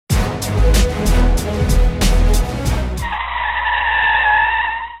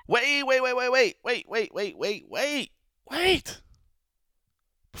Wait.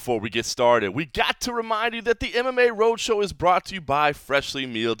 Before we get started, we got to remind you that the MMA Roadshow is brought to you by Freshly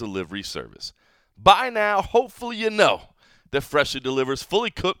Meal Delivery Service. By now, hopefully you know that Freshly delivers fully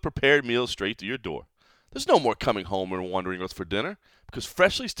cooked, prepared meals straight to your door. There's no more coming home and wondering what's for dinner, because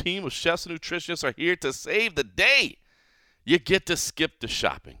Freshly's team of chefs and nutritionists are here to save the day. You get to skip the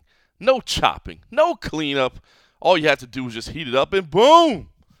shopping. No chopping, no cleanup. All you have to do is just heat it up and boom!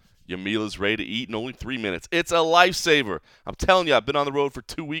 Your meal is ready to eat in only 3 minutes. It's a lifesaver. I'm telling you, I've been on the road for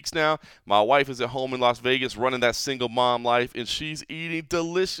 2 weeks now. My wife is at home in Las Vegas running that single mom life, and she's eating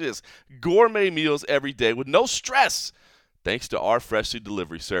delicious gourmet meals every day with no stress, thanks to our Freshly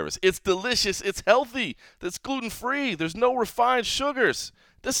delivery service. It's delicious. It's healthy. It's gluten-free. There's no refined sugars.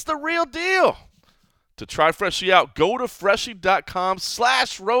 This is the real deal. To try Freshly out, go to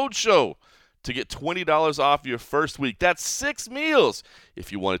freshly.com/roadshow to get $20 off your first week. That's 6 meals.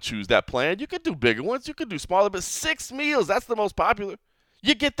 If you want to choose that plan, you could do bigger ones. You could do smaller, but 6 meals, that's the most popular.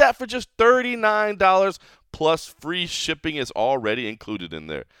 You get that for just $39 plus free shipping is already included in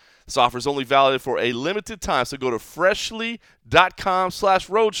there. This offer is only valid for a limited time, so go to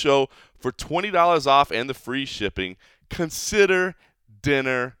freshly.com/roadshow for $20 off and the free shipping. Consider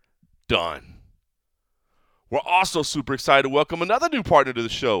dinner done. We're also super excited to welcome another new partner to the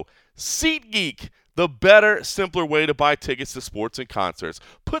show, SeatGeek, the better, simpler way to buy tickets to sports and concerts.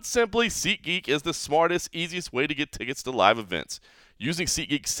 Put simply, SeatGeek is the smartest, easiest way to get tickets to live events. Using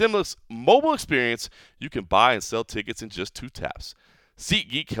SeatGeek's seamless mobile experience, you can buy and sell tickets in just 2 taps.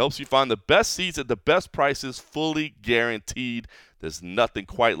 SeatGeek helps you find the best seats at the best prices, fully guaranteed. There's nothing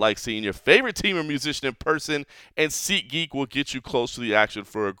quite like seeing your favorite team or musician in person, and SeatGeek will get you close to the action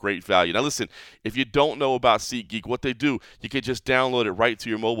for a great value. Now listen, if you don't know about SeatGeek, what they do, you can just download it right to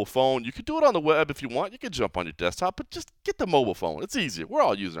your mobile phone. You can do it on the web if you want. You can jump on your desktop, but just get the mobile phone. It's easier. We're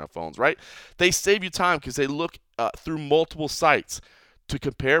all using our phones, right? They save you time because they look through multiple sites to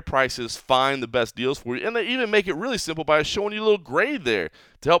compare prices, find the best deals for you, and they even make it really simple by showing you a little grade there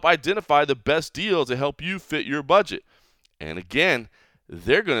to help identify the best deals to help you fit your budget. And again,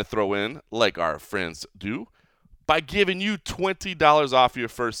 they're going to throw in, like our friends do, by giving you $20 off your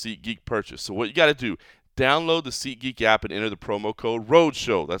first SeatGeek purchase. So what you got to do, download the SeatGeek app and enter the promo code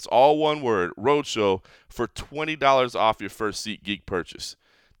ROADSHOW. That's all one word, ROADSHOW, for $20 off your first SeatGeek purchase.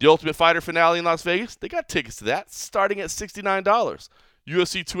 The Ultimate Fighter finale in Las Vegas, they got tickets to that starting at $69.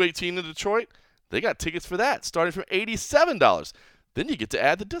 UFC 218 in Detroit, they got tickets for that starting from $87. Then you get to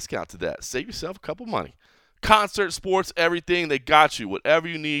add the discount to that. Save yourself a couple money. Concert, sports, everything, they got you. Whatever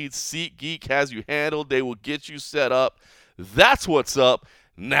you need, SeatGeek has you handled. They will get you set up. That's what's up.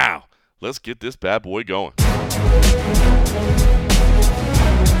 Now, let's get this bad boy going.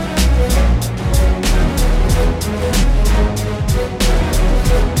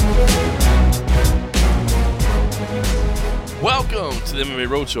 Welcome to the MMA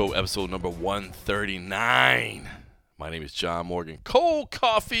Roadshow, episode number 139. My name is John Morgan. Cold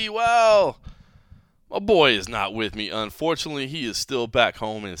coffee, well, my boy is not with me. Unfortunately, he is still back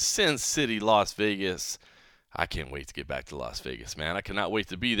home in Sin City, Las Vegas. I can't wait to get back to Las Vegas, man. I cannot wait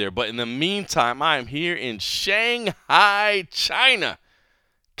to be there. But in the meantime, I am here in Shanghai, China.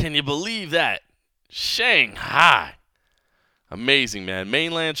 Can you believe that? Shanghai. Amazing, man.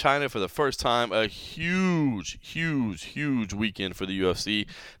 Mainland China for the first time. A huge weekend for the UFC.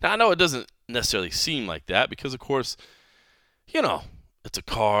 Now, I know it doesn't necessarily seem like that because, of course, you know, it's a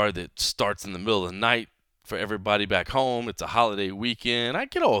card that starts in the middle of the night for everybody back home. It's a holiday weekend. I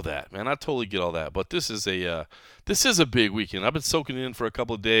get all that, man. I totally get all that. But this is a big weekend. I've been soaking it in for a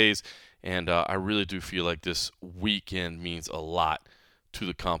couple of days, and I really do feel like this weekend means a lot to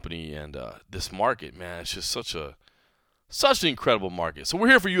the company and this market, man. It's just such an incredible market. So we're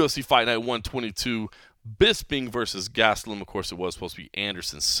here for UFC Fight Night 122, Bisping versus Gastelum. Of course, it was supposed to be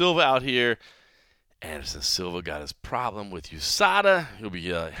Anderson Silva out here. Anderson Silva got his problem with USADA. He'll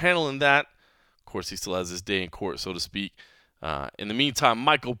be handling that. Of course, he still has his day in court, so to speak. In the meantime,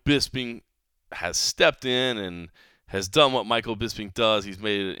 Michael Bisping has stepped in and has done what Michael Bisping does. He's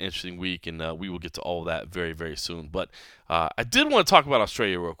made it an interesting week, and we will get to all of that very, very soon. But I did want to talk about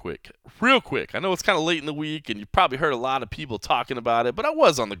Australia real quick. I know it's kind of late in the week, and you probably heard a lot of people talking about it, but I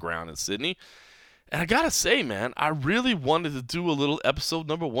was on the ground in Sydney. And I got to say, man, I really wanted to do a little episode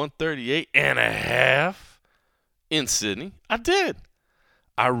number 138 and a half in Sydney. I did.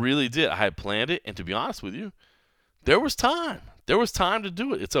 I really did. I had planned it, and to be honest with you, there was time. There was time to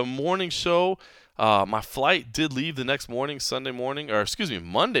do it. It's a morning show. My flight did leave the next morning,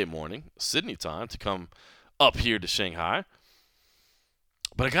 Monday morning, Sydney time, to come up here to Shanghai.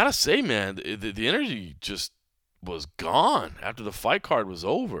 But I got to say, man, the energy just was gone after the fight card was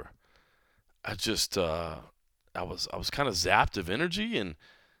over. I just I was kind of zapped of energy, and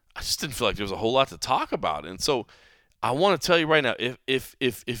I just didn't feel like there was a whole lot to talk about. And so I want to tell you right now,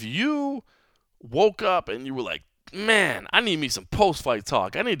 if you woke up and you were like, man, I need me some post-fight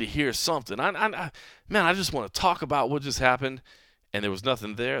talk. I need to hear something. Man, I just want to talk about what just happened, and there was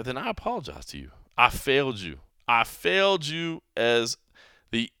nothing there, then I apologize to you. I failed you. I failed you as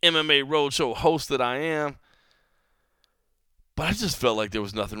the MMA Roadshow host that I am, but I just felt like there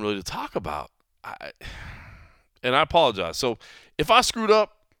was nothing really to talk about. And I apologize. So if I screwed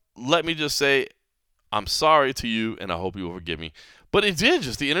up, let me just say I'm sorry to you, and I hope you will forgive me. But it did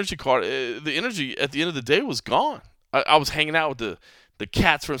just the energy at the end of the day was gone. I was hanging out with the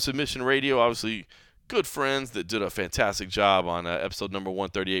cats from Submission Radio, obviously good friends that did a fantastic job on episode number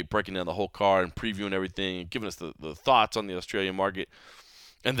 138, breaking down the whole card and previewing everything and giving us the thoughts on the Australian market.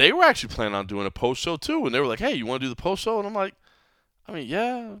 And they were actually planning on doing a post show too. And they were like, "Hey, you want to do the post show?" And I'm like, "I mean,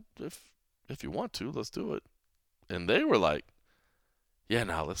 yeah, if you want to, let's do it." And they were like, "Yeah,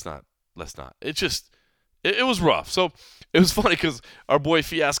 no, let's not. It just." It was rough. So it was funny because our boy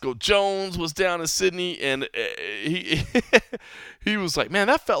Fiasco Jones was down in Sydney, and he he was like, man,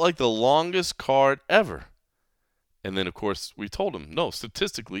 that felt like the longest card ever. And then, of course, we told him, no,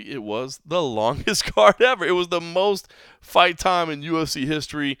 statistically, it was the longest card ever. It was the most fight time in UFC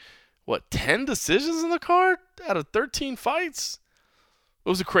history. What, 10 decisions in the card out of 13 fights? It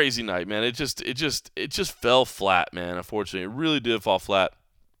was a crazy night, man. It just fell flat, man. Unfortunately, it really did fall flat.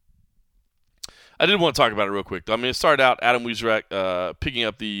 I did want to talk about it real quick, though. I mean, it started out Adam Wiesrak picking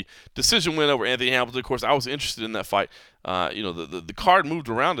up the decision win over Anthony Hamilton. Of course, I was interested in that fight. The card moved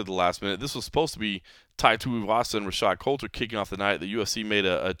around at the last minute. This was supposed to be Tai Tuivasa and Rashad Coulter kicking off the night. The UFC made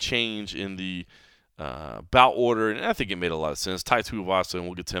a change in the bout order, and I think it made a lot of sense. Tai Tuivasa, and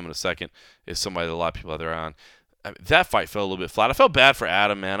we'll get to him in a second, is somebody that a lot of people out there on. I mean, that fight fell a little bit flat. I felt bad for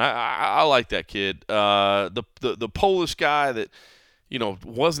Adam, man. I like that kid. The Polish guy that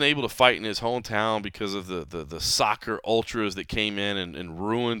wasn't able to fight in his hometown because of the soccer ultras that came in and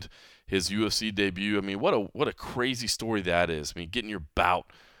ruined his UFC debut. I mean, what a crazy story that is. I mean, getting your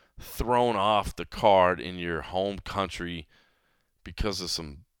bout thrown off the card in your home country because of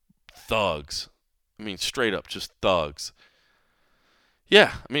some thugs. I mean, straight up just thugs.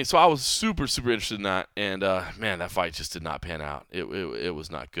 Yeah, I mean, so I was super, super interested in that, and man, that fight just did not pan out. It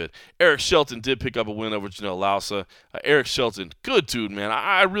was not good. Eric Shelton did pick up a win over Janelle Lausa. Eric Shelton, good dude, man.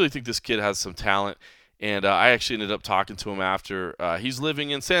 I really think this kid has some talent, and I actually ended up talking to him after. He's living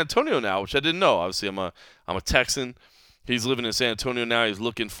in San Antonio now, which I didn't know. Obviously, I'm a Texan. He's living in San Antonio now. He's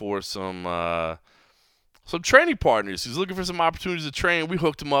looking for some training partners. He's looking for some opportunities to train. We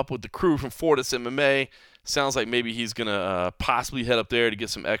hooked him up with the crew from Fortis MMA. Sounds like maybe he's going to possibly head up there to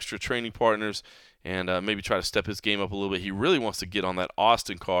get some extra training partners and maybe try to step his game up a little bit. He really wants to get on that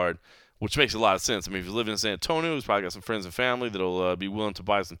Austin card, which makes a lot of sense. I mean, if he's living in San Antonio, he's probably got some friends and family that'll be willing to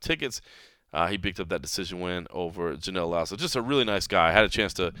buy some tickets. He picked up that decision win over Janelle Lausa. Just a really nice guy. I had a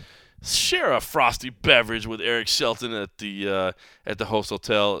chance to share a frosty beverage with Eric Shelton at the host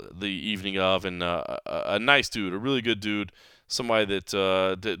hotel the evening of, and a nice dude, a really good dude. Somebody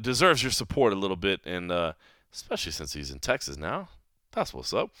that deserves your support a little bit, and especially since he's in Texas now. That's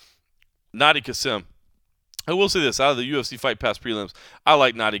what's up. Nadi Kassim. I will say this, out of the UFC Fight Pass prelims, I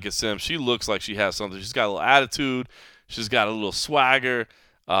like Nadi Kassim. She looks like she has something. She's got a little attitude. She's got a little swagger.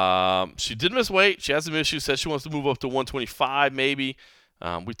 She did miss weight. She has some issues. Said she wants to move up to 125 maybe.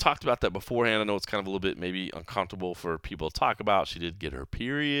 We talked about that beforehand. I know it's kind of a little bit maybe uncomfortable for people to talk about. She did get her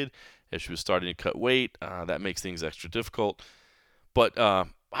period as she was starting to cut weight. That makes things extra difficult. But,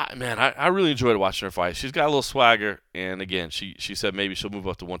 man, I really enjoyed watching her fight. She's got a little swagger, and, again, she said maybe she'll move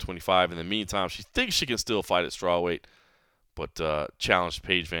up to 125. In the meantime, she thinks she can still fight at strawweight, but challenged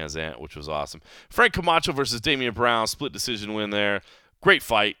Paige Van Zandt, which was awesome. Frank Camacho versus Damian Brown, split decision win there. Great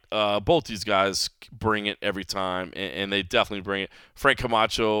fight. Both these guys bring it every time, and they definitely bring it. Frank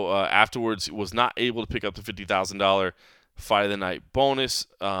Camacho afterwards was not able to pick up the $50,000 Fight of the Night bonus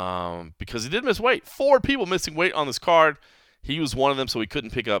because he did miss weight. 4 people missing weight on this card. He was one of them, so he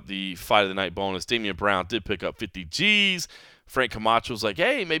couldn't pick up the Fight of the Night bonus. Damian Brown did pick up 50 G's. Frank Camacho was like,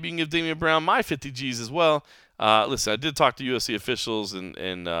 hey, maybe you can give Damian Brown my 50 G's as well. Listen, I did talk to UFC officials, and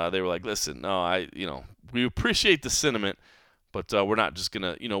they were like, listen, no, we appreciate the sentiment, but we're not just going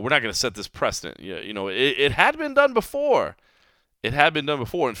to, we're not going to set this precedent. It had been done before. It had been done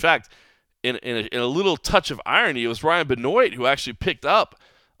before. In fact, in a little touch of irony, it was Ryan Benoit who actually picked up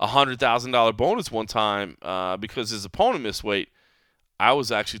a $100,000 bonus one time because his opponent missed weight. I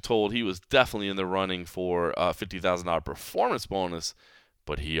was actually told he was definitely in the running for a $50,000 performance bonus,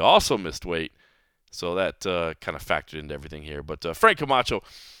 but he also missed weight. So that kind of factored into everything here. But Frank Camacho,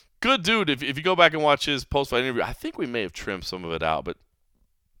 Good dude. If you go back and watch his post-fight interview, I think we may have trimmed some of it out, but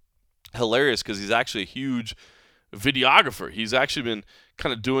hilarious because he's actually a huge videographer. He's actually been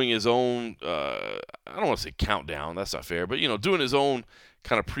kind of doing his own, I don't want to say countdown, that's not fair, but, doing his own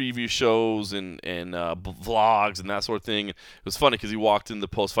kind of preview shows and vlogs and that sort of thing. It was funny because he walked in the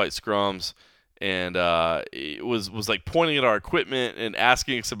post-fight scrums and it was like pointing at our equipment and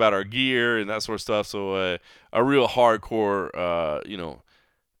asking us about our gear and that sort of stuff. So a real hardcore,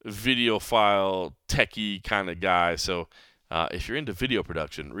 video file techie kind of guy. So if you're into video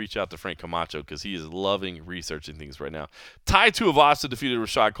production, reach out to Frank Camacho because he is loving researching things right now. Tai Tuivasa defeated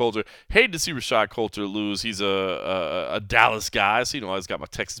Rashad Coulter. Hated to see Rashad Coulter lose. He's a Dallas guy, so I always got my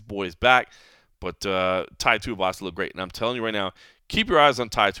Texas boys back. But Tai Tuivasa looked great, and I'm telling you right now, keep your eyes on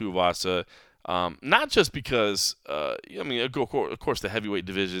Tai Tuivasa. Not just because, of course, the heavyweight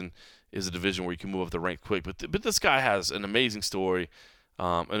division is a division where you can move up the rank quick, but this guy has an amazing story.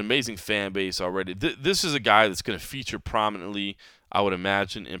 An amazing fan base already. This is a guy that's going to feature prominently, I would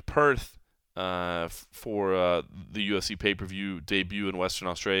imagine, in Perth for the UFC pay-per-view debut in Western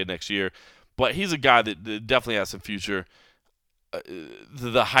Australia next year. But he's a guy that definitely has some future.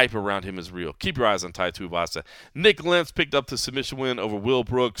 The hype around him is real. Keep your eyes on Tai Tuivasa. Nick Lentz picked up the submission win over Will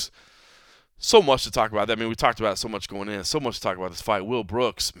Brooks. So much to talk about. I mean, we talked about it so much going in. So much to talk about this fight. Will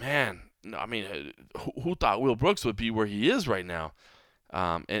Brooks, man. I mean, who thought Will Brooks would be where he is right now?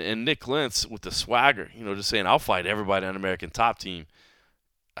 And Nick Lentz with the swagger, just saying, I'll fight everybody on American Top Team.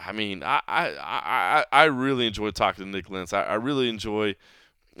 I mean, I really enjoy talking to Nick Lentz. I really enjoy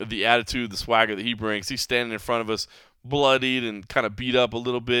the attitude, the swagger that he brings. He's standing in front of us, bloodied and kind of beat up a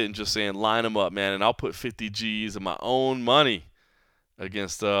little bit and just saying, line him up, man, and I'll put 50 G's of my own money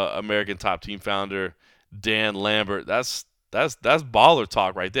against American Top Team founder Dan Lambert. That's baller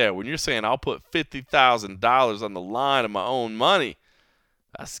talk right there. When you're saying, I'll put $50,000 on the line of my own money,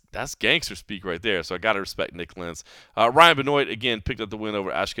 That's gangster speak right there, so I got to respect Nick Lentz. Ryan Benoit, again, picked up the win over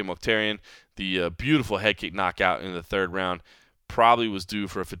Ashkan Mokhtarian. The beautiful head kick knockout in the third round. Probably was due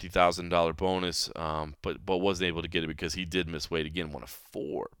for a $50,000 bonus, but wasn't able to get it because he did miss weight. Again, one of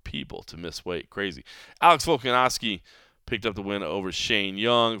 4 people to miss weight. Crazy. Alex Volkanovski picked up the win over Shane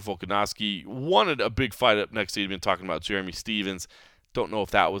Young. Volkanovski wanted a big fight up next. He'd been talking about Jeremy Stevens. Don't know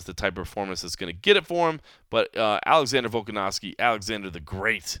if that was the type of performance that's going to get it for him, but Alexander Volkanovski, Alexander the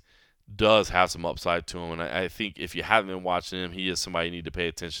Great, does have some upside to him, and I think if you haven't been watching him, he is somebody you need to pay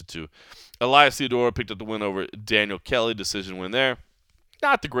attention to. Elias Theodorou picked up the win over Daniel Kelly, decision win there.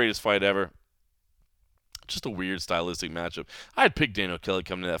 Not the greatest fight ever. Just a weird stylistic matchup. I had picked Daniel Kelly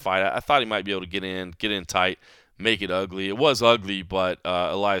coming to that fight. I thought he might be able to get in tight, make it ugly. It was ugly, but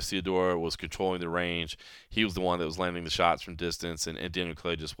Elias Theodorou was controlling the range. He was the one that was landing the shots from distance, and Daniel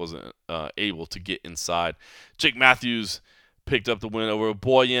Clay just wasn't able to get inside. Jake Matthews picked up the win over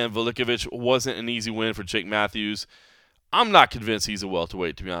Bojan Velikovic. Wasn't an easy win for Jake Matthews. I'm not convinced he's a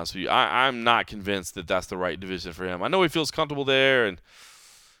welterweight, to be honest with you. I'm not convinced that that's the right division for him. I know he feels comfortable there, and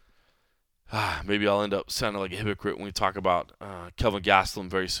maybe I'll end up sounding like a hypocrite when we talk about Kelvin Gastelum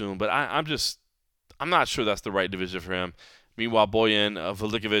very soon, but I'm not sure that's the right division for him. Meanwhile, Bojan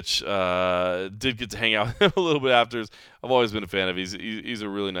Velikovic did get to hang out with him a little bit after. I've always been a fan of him. He's a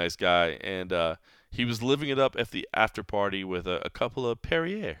really nice guy, and he was living it up at the after party with a couple of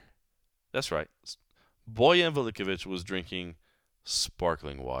Perrier. That's right. Bojan Velikovic was drinking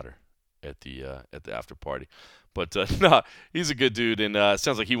sparkling water at the after party. But no, he's a good dude, and it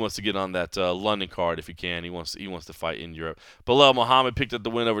sounds like he wants to get on that London card if he can. He wants to fight in Europe. Belal Muhammad picked up the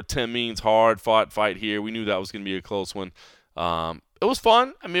win over Tim Means. Hard-fought fight here. We knew that was going to be a close one. It was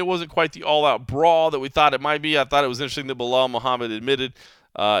fun. I mean, it wasn't quite the all-out brawl that we thought it might be. I thought it was interesting that Belal Muhammad admitted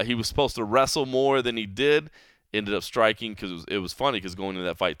he was supposed to wrestle more than he did. Ended up striking because it was funny because going into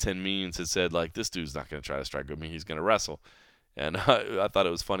that fight, Tim Means had said, like, this dude's not going to try to strike with me. He's going to wrestle. And I thought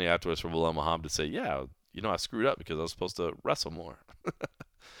it was funny afterwards for Belal Muhammad to say, yeah, I screwed up because I was supposed to wrestle more.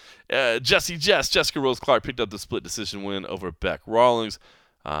 Jessica Rose Clark picked up the split decision win over Beck Rawlings.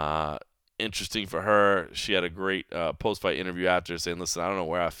 Interesting for her. She had a great post-fight interview after saying, listen, I don't know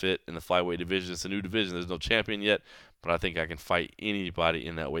where I fit in the flyweight division. It's a new division. There's no champion yet, but I think I can fight anybody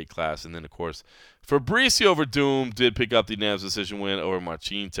in that weight class. And then, of course, Fabricio Verdum did pick up the unanimous decision win over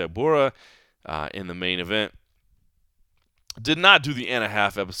Marcin Tybura in the main event. Did not do the and a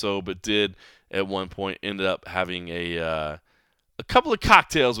half episode, but did at one point ended up having a couple of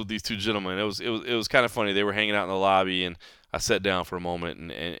cocktails with these two gentlemen. It was kind of funny. They were hanging out in the lobby, and I sat down for a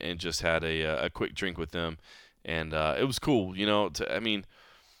moment and just had a quick drink with them, and it was cool.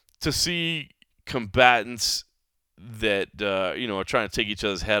 To see combatants that are trying to take each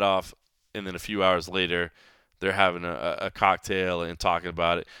other's head off, and then a few hours later they're having a cocktail and talking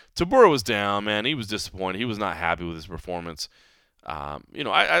about it. Tabura was down, man. He was disappointed. He was not happy with his performance. I'll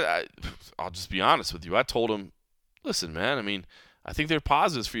just be honest with you. I told him, listen, man, I mean, I think there are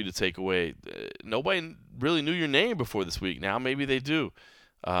positives for you to take away. Nobody really knew your name before this week. Now maybe they do.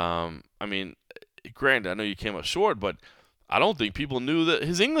 I mean, granted, I know you came up short, but I don't think people knew that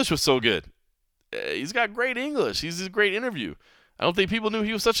his English was so good. He's got great English. He's a great interview. I don't think people knew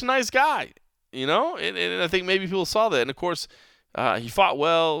he was such a nice guy, and I think maybe people saw that. And, of course, he fought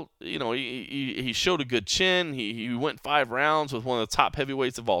well. He showed a good chin. He went 5 rounds with one of the top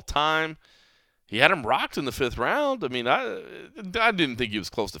heavyweights of all time. He had him rocked in the 5th round. I mean, I didn't think he was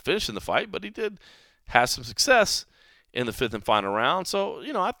close to finishing the fight, but he did have some success in the 5th and final round. So,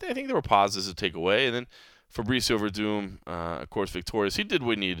 I think there were positives to take away. And then Fabricio Verdum, of course, victorious. He did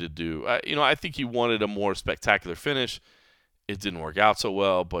what he needed to do. I think he wanted a more spectacular finish. It didn't work out so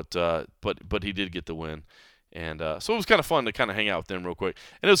well, but he did get the win. And so it was kind of fun to kind of hang out with them real quick.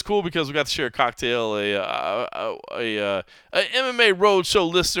 And it was cool because we got to share a cocktail, a MMA Roadshow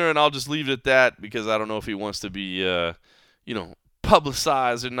listener, and I'll just leave it at that because I don't know if he wants to be,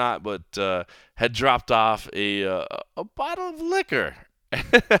 publicized or not, but had dropped off a bottle of liquor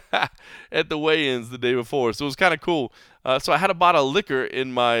at the weigh-ins the day before. So it was kind of cool. So I had a bottle of liquor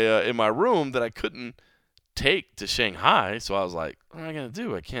in my room that I couldn't take to Shanghai. So I was like, what am I going to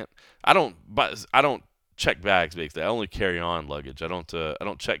do? I don't check bags basically. I only carry on luggage. I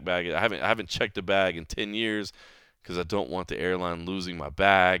don't check bag. I haven't checked a bag in 10 years because I don't want the airline losing my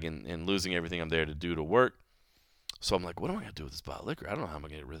bag and losing everything I'm there to do to work. So I'm like, what am I going to do with this bottle of liquor? I don't know how I'm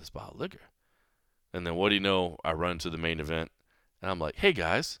going to get rid of this bottle of liquor. And then what do you know? I run to the main event and I'm like, hey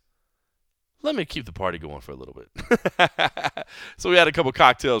guys, let me keep the party going for a little bit. So we had a couple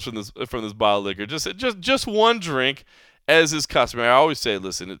cocktails from this bottle of liquor. Just one drink. As is customary, I always say,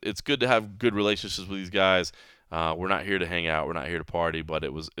 listen, it's good to have good relationships with these guys. We're not here to hang out. We're not here to party, but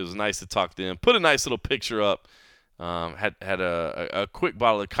it was nice to talk to them. Put a nice little picture up. Had a quick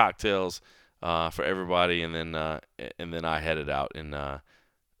bottle of cocktails for everybody, and then I headed out and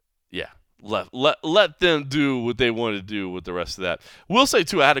let them do what they wanted to do with the rest of that. We'll say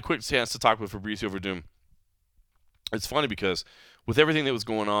too, I had a quick chance to talk with Fabricio Verdum. It's funny because with everything that was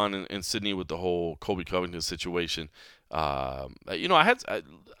going on in Sydney with the whole Colby Covington situation, I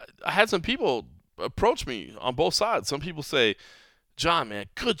had some people approach me on both sides. Some people say, John, man,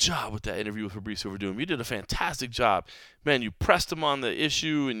 good job with that interview with Fabricio Verdum. You did a fantastic job. Man, you pressed him on the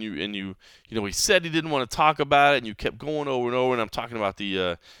issue, and he said he didn't want to talk about it, and you kept going over and over. And I'm talking about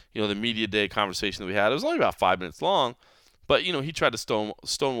the media day conversation that we had. It was only about 5 minutes long, but he tried to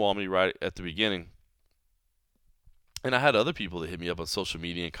stonewall me right at the beginning. And I had other people that hit me up on social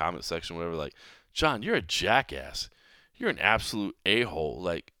media and comment section, whatever, like, John, you're a jackass. You're an absolute a-hole.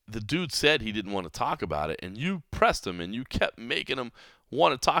 Like, the dude said he didn't want to talk about it, and you pressed him, and you kept making him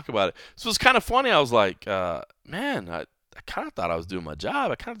want to talk about it. So it's kind of funny. I was like, man, I kind of thought I was doing my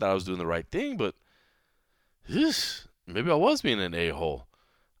job. I kind of thought I was doing the right thing, but maybe I was being an a-hole.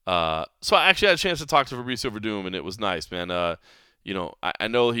 So I actually had a chance to talk to Fabricio Verdum, and it was nice, man. I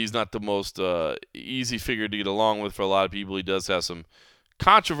know he's not the most easy figure to get along with for a lot of people. He does have some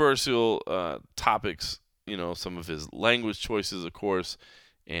controversial topics, some of his language choices, of course,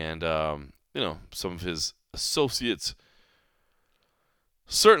 and, some of his associates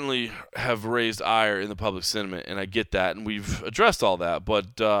certainly have raised ire in the public sentiment, and I get that, and we've addressed all that,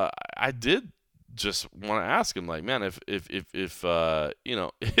 but I did just want to ask him, like, man, if if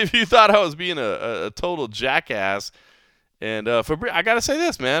you thought I was being a total jackass. And I got to say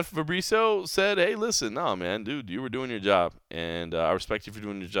this, man. Fabricio said, hey, listen, no, man, dude, you were doing your job. And I respect you for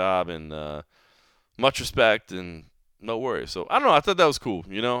doing your job. And much respect and no worries. So, I don't know. I thought that was cool.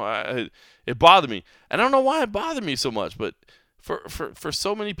 It bothered me. And I don't know why it bothered me so much. But for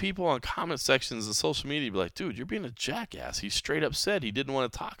so many people on comment sections and social media, be like, dude, you're being a jackass. He straight up said he didn't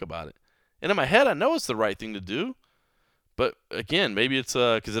want to talk about it. And in my head, I know it's the right thing to do. But, again, maybe it's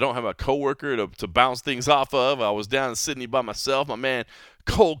because I don't have a coworker to bounce things off of. I was down in Sydney by myself. My man,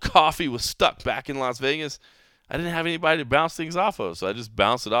 Cold Coffee, was stuck back in Las Vegas. I didn't have anybody to bounce things off of, so I just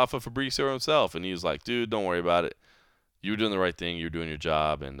bounced it off of Fabricio himself. And he was like, dude, don't worry about it. You were doing the right thing. You were doing your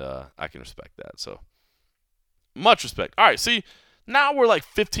job, and I can respect that. So, much respect. All right, see, now we're like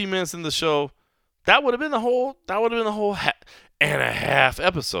 15 minutes into the show. That would have been the whole and a half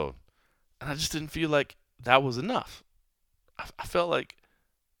episode. And I just didn't feel like that was enough. I felt like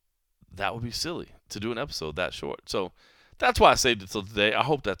that would be silly to do an episode that short. So that's why I saved it till today. I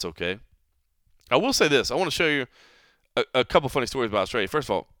hope that's okay. I will say this. I want to show you a couple funny stories about Australia. First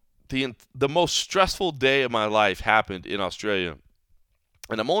of all, the most stressful day of my life happened in Australia.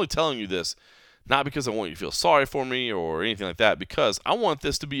 And I'm only telling you this Not because I want you to feel sorry for me or anything like that, because I want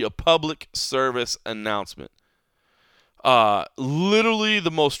this to be a public service announcement. Literally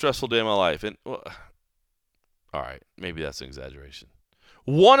the most stressful day of my life. And, well, all right, maybe that's an exaggeration.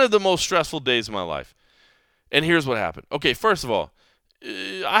 One of the most stressful days of my life. And here's what happened. Okay, first of all,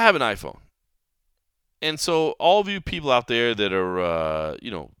 I have an iPhone. And so all of you people out there that are,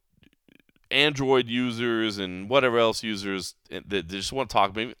 Android users and whatever else users that just want to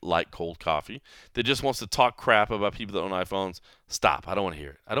talk, maybe like cold coffee, that just wants to talk crap about people that own iPhones, stop. I don't want to hear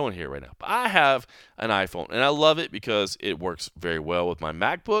it. I don't want to hear it right now. But I have an iPhone, and I love it because it works very well with my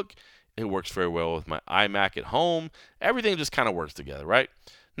MacBook. It works very well with my iMac at home. Everything just kind of works together, right?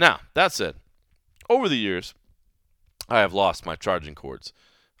 Now, that said, over the years, I have lost my charging cords.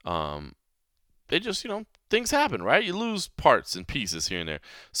 They just, things happen, right? You lose parts and pieces here and there.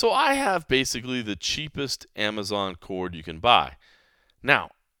 So I have basically the cheapest Amazon cord you can buy. Now,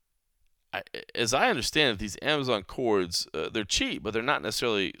 as I understand it, these Amazon cords, they're cheap, but they're not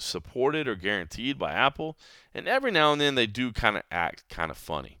necessarily supported or guaranteed by Apple. And every now and then they do kind of act kind of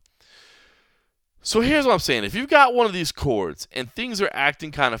funny. So here's what I'm saying. If you've got one of these cords and things are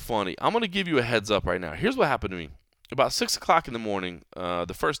acting kind of funny, I'm going to give you a heads up right now. Here's what happened to me. About 6 o'clock in the morning,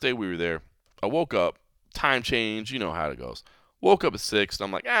 the first day we were there, I woke up, time change, you know how it goes. Woke up at 6, and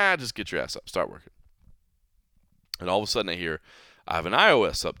I'm like, just get your ass up, start working. And all of a sudden I hear, I have an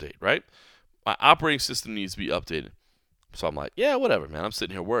iOS update, right? My operating system needs to be updated. So I'm like, yeah, whatever, man. I'm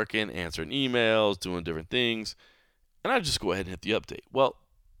sitting here working, answering emails, doing different things, and I just go ahead and hit the update. Well,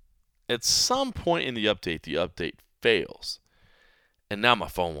 at some point in the update fails, and now my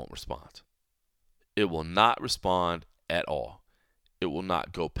phone won't respond. It will not respond at all. It will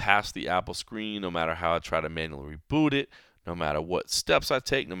not go past the Apple screen no matter how I try to manually reboot it, no matter what steps I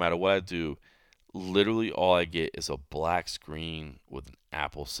take, no matter what I do. Literally all I get is a black screen with an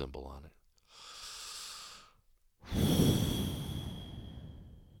Apple symbol on it.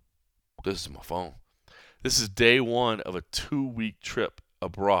 This is my phone. This is day one of a 2-week trip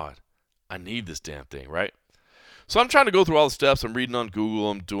abroad. I need this damn thing, right? So I'm trying to go through all the steps. I'm reading on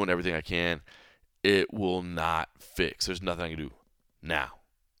Google. I'm doing everything I can. It will not fix. There's nothing I can do. Now,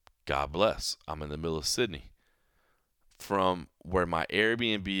 God bless, I'm in the middle of Sydney. From where my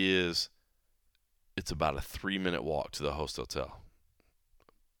Airbnb is, it's about a 3-minute walk to the host hotel.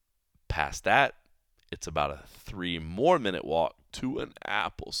 Past that, it's about a 3 more minute walk to an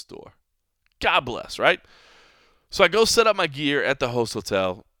Apple store. God bless, right? So I go set up my gear at the host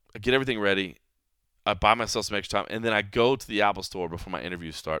hotel. I get everything ready. I buy myself some extra time, and then I go to the Apple store before my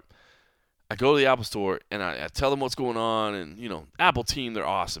interviews start. I go to the Apple store, and I tell them what's going on, and, Apple team, they're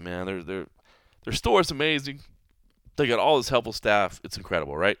awesome, man. Their store is amazing. They got all this helpful staff. It's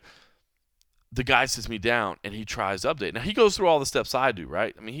incredible, right? The guy sits me down, and he tries to update. Now, he goes through all the steps I do,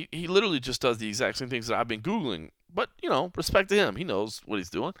 right? I mean, he literally just does the exact same things that I've been Googling. But, respect to him. He knows what he's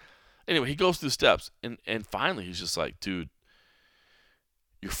doing. Anyway, he goes through the steps, and finally he's just like, dude,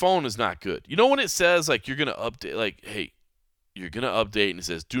 your phone is not good. You know when it says, like, you're going to update, like, hey, you're going to update, and it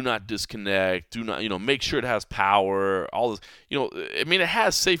says, do not disconnect, do not, make sure it has power, all this. It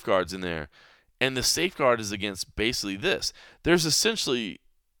has safeguards in there. And the safeguard is against basically this. There's essentially,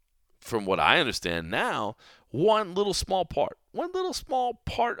 from what I understand now, one little small part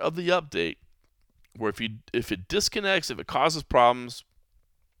of the update where if it disconnects, if it causes problems,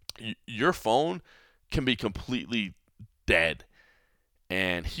 your phone can be completely dead.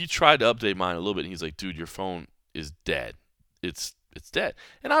 And he tried to update mine a little bit, and he's like, dude, your phone is dead. It's dead.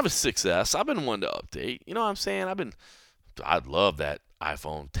 And I have a 6S. I've been wanting to update. You know what I'm saying? I'd love that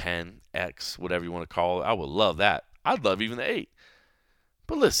iPhone 10X, whatever you want to call it. I would love that. I'd love even the 8.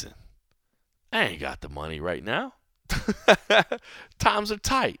 But listen, I ain't got the money right now. Times are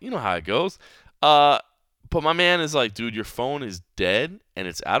tight. You know how it goes. But my man is like, dude, your phone is dead, and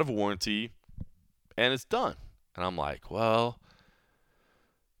it's out of warranty, and it's done. And I'm like, well,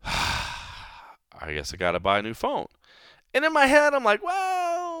 I guess I got to buy a new phone. And in my head, I'm like,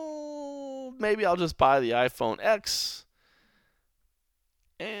 well, maybe I'll just buy the iPhone X,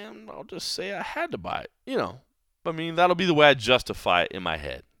 and I'll just say I had to buy it. I mean, that'll be the way I justify it in my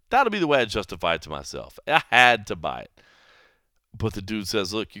head. That'll be the way I justify it to myself. I had to buy it. But the dude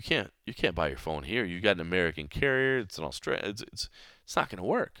says, look, you can't buy your phone here. You got an American carrier. It's an Australian. It's not going to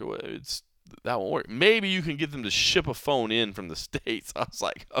work. That won't work. Maybe you can get them to ship a phone in from the States. I was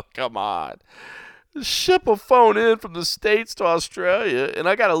like, oh, come on. Ship a phone in from the States to Australia, and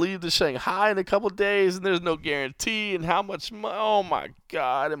I got to leave to Shanghai in a couple of days, and there's no guarantee, and how much money. Oh, my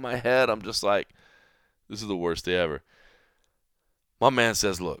God. In my head, I'm just like, this is the worst day ever. My man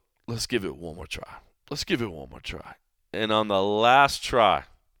says, look, let's give it one more try. And on the last try,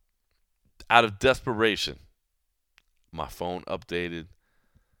 out of desperation, my phone updated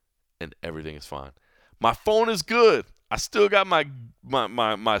and everything is fine. My phone is good. I still got my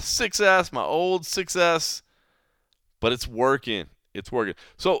 6S, my old 6S, but it's working. It's working.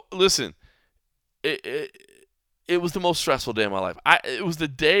 So listen, it was the most stressful day of my life. It was the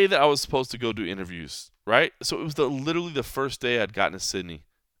day that I was supposed to go do interviews, right? So it was literally the first day I'd gotten to Sydney.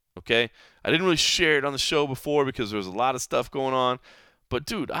 Okay, I didn't really share it on the show before because there was a lot of stuff going on. But,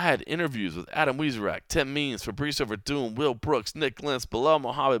 dude, I had interviews with Adam Weizerach, Tim Means, Fabricio Verdun, Will Brooks, Nick Lentz, Bilal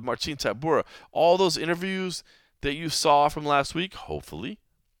Mohammed, Marcin Tybura. All those interviews that you saw from last week, hopefully.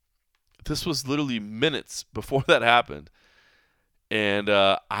 This was literally minutes before that happened. And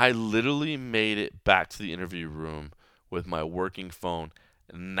I literally made it back to the interview room with my working phone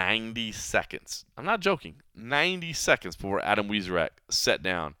 90 seconds. I'm not joking. 90 seconds before Adam Weizerach sat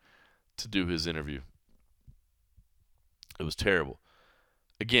down to do his interview. It was terrible.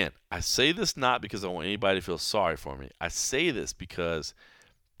 Again, I say this not because I want anybody to feel sorry for me. I say this because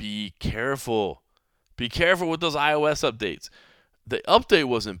be careful. Be careful with those iOS updates. The update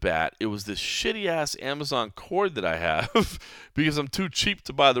wasn't bad. It was this shitty-ass Amazon cord that I have because I'm too cheap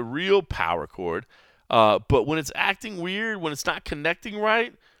to buy the real power cord. But when it's acting weird, when it's not connecting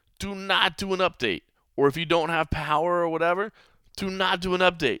right, do not do an update. Or if you don't have power or whatever, do not do an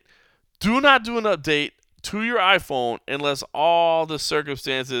update. Do not do an update to your iPhone unless all the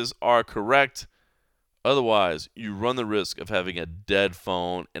circumstances are correct. Otherwise, you run the risk of having a dead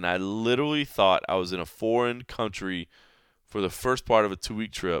phone. And I literally thought I was in a foreign country for the first part of a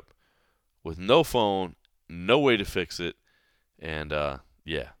 2-week trip with no phone, no way to fix it. And,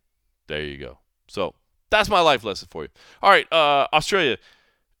 yeah, there you go. So that's my life lesson for you. All right, Australia.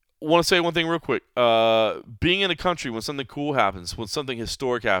 Want to say one thing real quick. Being in a country when something cool happens, when something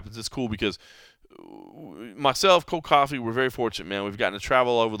historic happens, it's cool because myself, Cold Coffee, we're very fortunate, man. We've gotten to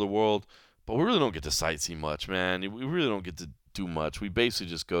travel all over the world, but we really don't get to sightsee much, man. We really don't get to do much. We basically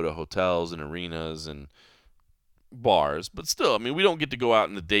just go to hotels and arenas and bars, but still, I mean, we don't get to go out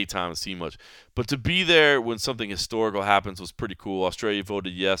in the daytime and see much. But to be there when something historical happens was pretty cool. Australia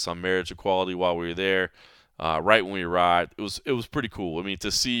voted yes on marriage equality while we were there. Right when we arrived, it was pretty cool. I mean,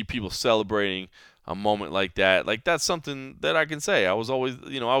 to see people celebrating a moment like that's something that I can say I was always,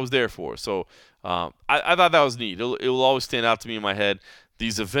 I was there for. So I thought that was neat. It will always stand out to me in my head.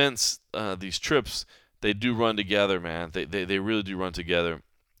 These events, these trips, they do run together, man. They really do run together.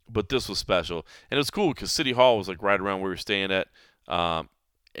 But this was special, and it was cool because City Hall was like right around where we were staying at,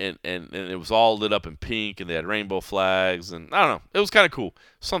 and it was all lit up in pink, and they had rainbow flags, and I don't know, it was kind of cool.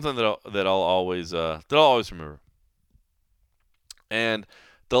 Something that I'll always remember. And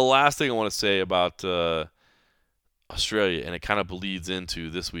the last thing I want to say about Australia, and it kind of bleeds into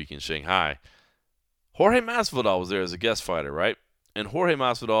this week in Shanghai. Jorge Masvidal was there as a guest fighter, right? And Jorge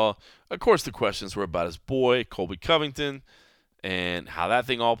Masvidal, of course, the questions were about his boy Colby Covington and how that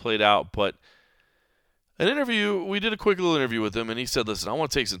thing all played out. But we did a quick little interview with him, and he said, "Listen, I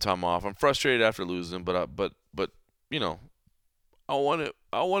want to take some time off. I'm frustrated after losing, but I want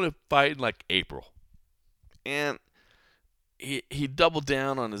to fight in like April." And he doubled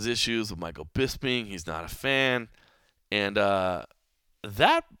down on his issues with Michael Bisping. He's not a fan, and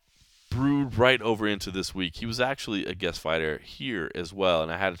that brewed right over into this week. He was actually a guest fighter here as well,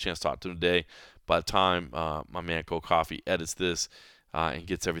 and I had a chance to talk to him today. By the time my man Cold Coffee edits this and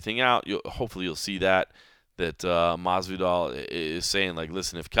gets everything out, hopefully you'll see that Masvidal is saying, like,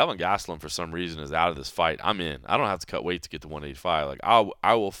 listen, if Kelvin Gastelum for some reason is out of this fight, I'm in. I don't have to cut weight to get to 185. Like,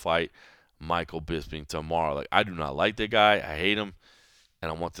 I will fight Michael Bisping tomorrow. Like, I do not like that guy. I hate him,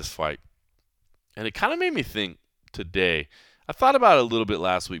 and I want this fight. And it kind of made me think today. I thought about it a little bit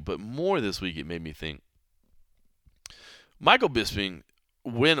last week, but more this week it made me think. Michael Bisping,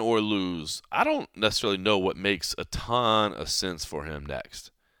 win or lose, I don't necessarily know what makes a ton of sense for him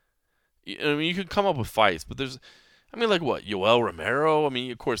next. I mean, you could come up with fights, but Yoel Romero? I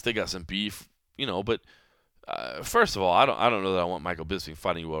mean, of course, they got some beef, but first of all, I don't know that I want Michael Bisping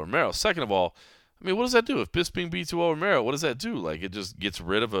fighting Yoel Romero. Second of all, I mean, what does that do? If Bisping beats Yoel Romero, what does that do? Like, it just gets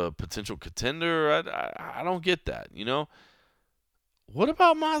rid of a potential contender? I don't get that, What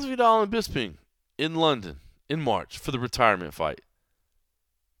about Masvidal and Bisping in London in March for the retirement fight?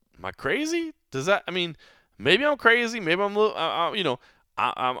 Am I crazy? Maybe I'm crazy. Maybe I'm,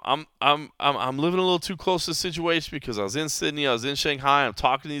 I'm living a little too close to the situation because I was in Sydney, I was in Shanghai, I'm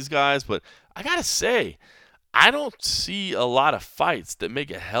talking to these guys, but I gotta say, I don't see a lot of fights that make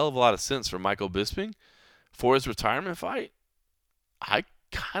a hell of a lot of sense for Michael Bisping for his retirement fight. I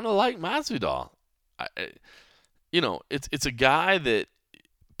kind of like Masvidal. It's a guy that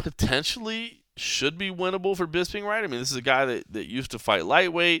potentially should be winnable for Bisping, right? I mean, this is a guy that used to fight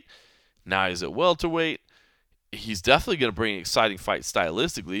lightweight. Now he's at welterweight. He's definitely going to bring an exciting fight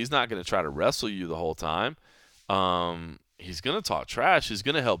stylistically. He's not going to try to wrestle you the whole time. He's going to talk trash. He's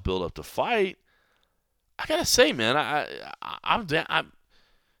going to help build up the fight. I got to say, man, I'm down.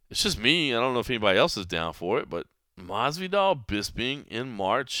 It's just me. I don't know if anybody else is down for it, but Masvidal Bisping in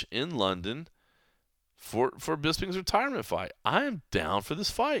March in London for Bisping's retirement fight. I am down for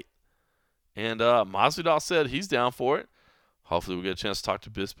this fight. And Masvidal said he's down for it. Hopefully we get a chance to talk to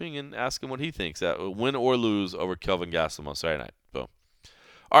Bisping and ask him what he thinks. That win or lose over Kelvin Gastelum on Saturday night. Boom.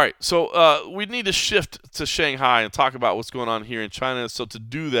 All right, so we need to shift to Shanghai and talk about what's going on here in China. So to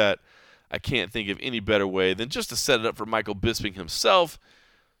do that, I can't think of any better way than just to set it up for Michael Bisping himself.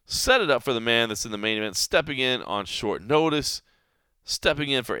 Set it up for the man that's in the main event, stepping in on short notice, stepping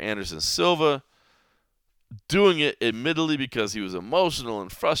in for Anderson Silva, doing it admittedly because he was emotional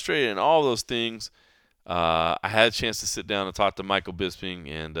and frustrated and all those things. I had a chance to sit down and talk to Michael Bisping,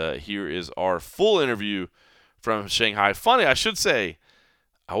 and here is our full interview from Shanghai. Funny, I should say,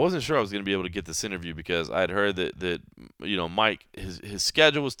 I wasn't sure I was going to be able to get this interview because I had heard that Mike, his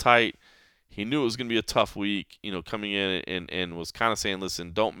schedule was tight. He knew it was going to be a tough week, coming in and was kind of saying,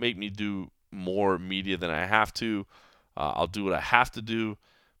 listen, don't make me do more media than I have to. I'll do what I have to do,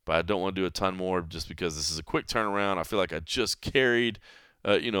 but I don't want to do a ton more just because this is a quick turnaround. I feel like I just carried,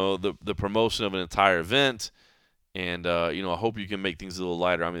 the promotion of an entire event, and, I hope you can make things a little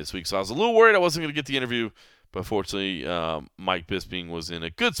lighter on me this week. So I was a little worried I wasn't going to get the interview, but fortunately, Mike Bisping was in a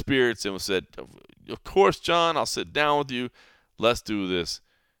good spirits and said, of course, John, I'll sit down with you. Let's do this.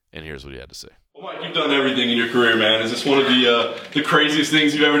 And here's what he had to say. Well, Mike, you've done everything in your career, man. Is this one of the craziest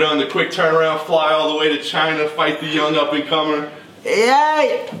things you've ever done? The quick turnaround, fly all the way to China, fight the young up-and-comer?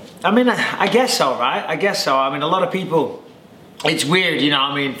 Yeah, I mean, I guess so, right? I guess so. I mean, a lot of people, it's weird,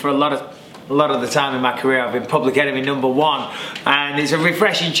 for a lot of the time in my career, I've been public enemy #1, and it's a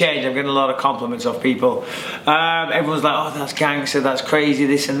refreshing change. I'm getting a lot of compliments off people. Everyone's like, oh, that's gangster, that's crazy,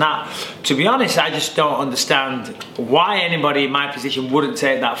 this and that. To be honest, I just don't understand why anybody in my position wouldn't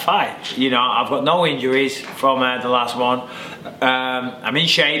take that fight. I've got no injuries from the last one. I'm in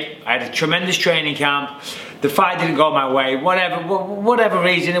shape. I had a tremendous training camp. The fight didn't go my way, whatever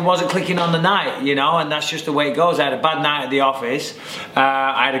reason, it wasn't clicking on the night, and that's just the way it goes. I had a bad night at the office.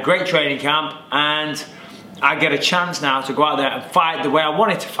 I had a great training camp, and I get a chance now to go out there and fight the way I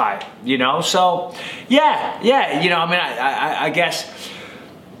wanted to fight, So, yeah, I guess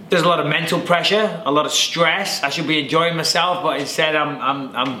there's a lot of mental pressure, a lot of stress. I should be enjoying myself, but instead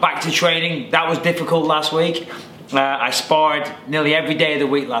I'm back to training. That was difficult last week. I sparred nearly every day of the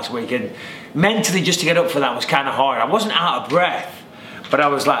week last week, and mentally just to get up for that was kind of hard. I wasn't out of breath, but I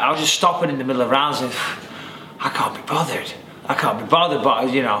was just stopping in the middle of rounds and I can't be bothered. But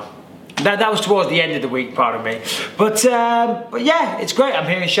that was towards the end of the week, pardon me. But yeah, it's great. I'm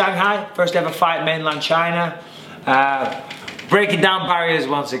here in Shanghai, first ever fight mainland China, breaking down barriers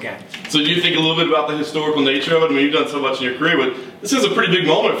once again. So do you think a little bit about the historical nature of it? I mean, you've done so much in your career, but this is a pretty big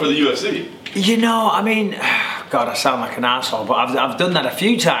moment for the UFC. God, I sound like an asshole, but I've done that a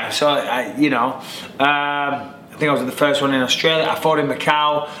few times. So I think I was at the first one in Australia. I fought in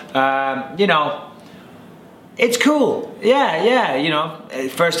Macau. It's cool. Yeah.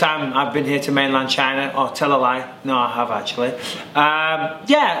 First time I've been here to mainland China. Oh, tell a lie. No, I have actually.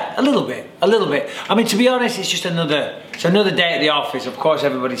 Yeah, a little bit. I mean, to be honest, it's just another day at the office. Of course,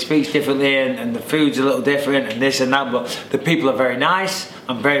 everybody speaks differently, and the food's a little different, and this and that. But the people are very nice.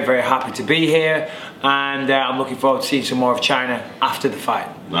 I'm very, very happy to be here, and I'm looking forward to seeing some more of China after the fight.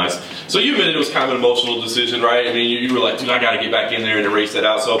 Nice. So you admitted it was kind of an emotional decision, right? I mean, you were like, dude, I got to get back in there and erase that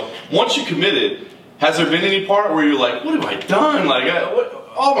out. So once you committed, has there been any part where you're like, what have I done? Like,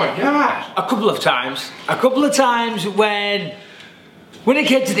 oh my God. A couple of times when it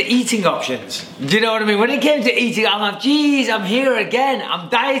came to the eating options. Do you know what I mean? When it came to eating, I'm like, geez, I'm here again. I'm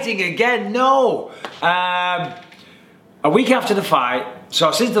dieting again. No. A week after the fight,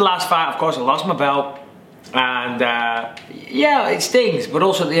 so since the last fight, of course, I lost my belt. And yeah, it stings, but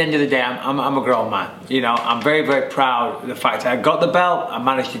also at the end of the day, I'm a grown man. I'm very, very proud of the fact that I got the belt. I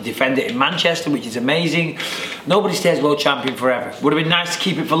managed to defend it in Manchester, which is amazing. Nobody stays world champion forever. Would have been nice to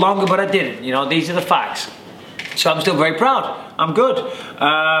keep it for longer, but I didn't. These are the facts. So I'm still very proud. I'm good.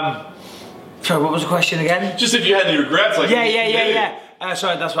 Sorry, what was the question again? Just if you had any regrets, like yeah.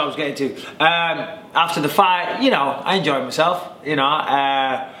 Sorry, that's what I was getting to. After the fight, I enjoyed myself.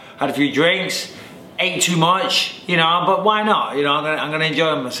 Had a few drinks. Ate too much, but why not? I'm gonna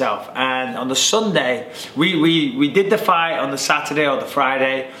enjoy myself. And on the Sunday, we did the fight on the Saturday or the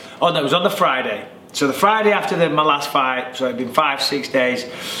Friday. Oh no, it was on the Friday. So the Friday after my last fight, so it'd been 5-6 days,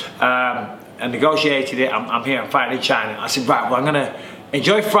 and negotiated it. I'm here, I'm fighting in China. I said, right, well, I'm gonna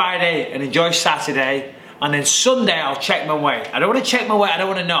enjoy Friday and enjoy Saturday. And then Sunday, I'll check my weight. I don't want to check my weight, I don't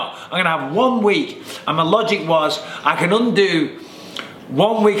want to know. I'm going to have 1 week. And my logic was, I can undo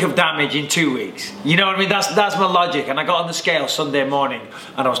 1 week of damage in 2 weeks. You know what I mean? That's my logic. And I got on the scale Sunday morning,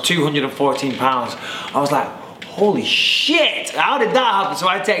 and I was 214 pounds. I was like, holy shit, how did that happen? So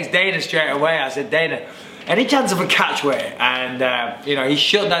I text Dana straight away. I said, Dana, any chance of a catch weight? And you know, he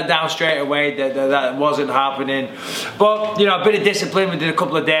shut that down straight away. That wasn't happening. But you know, a bit of discipline within a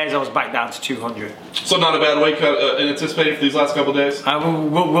couple of days, I was back down to 200. So not a bad weight cut anticipated for these last couple of days?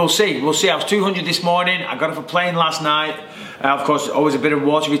 We'll see. We'll see. I was 200 this morning. I got off a plane last night. Of course, always a bit of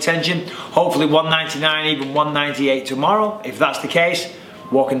water retention. Hopefully 199, even 198 tomorrow. If that's the case,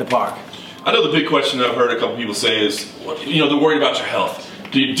 walk in the park. I know the big question I've heard a couple people say is, you know, they're worried about your health.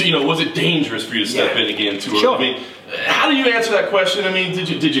 You know, was it dangerous for you to step in again too early? Sure. I mean, how do you answer that question? I mean,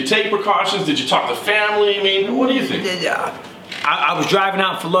 did you take precautions? Did you talk to family? I mean, what do you think? I was driving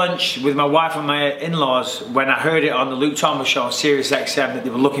out for lunch with my wife and my in-laws when I heard it on the Luke Thomas show on Sirius XM that they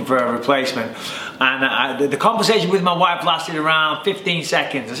were looking for a replacement. And the conversation with my wife lasted around 15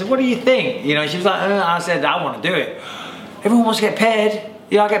 seconds. I said, what do you think? You know, she was like, I said, I want to do it. Everyone wants to get paid.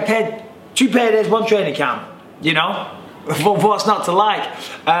 You know, I get paid 2 paydays, 1 training camp. You know, what's not to like?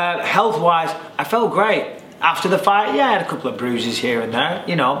 Health-wise, I felt great. After the fight, yeah, I had a couple of bruises here and there,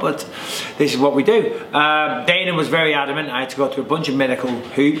 you know, but this is what we do. Dana was very adamant. I had to go through a bunch of medical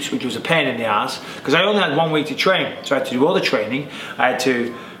hoops, which was a pain in the ass, because I only had 1 week to train. So I had to do all the training. I had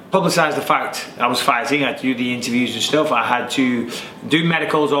to publicise the fact I was fighting. I had to do the interviews and stuff. I had to do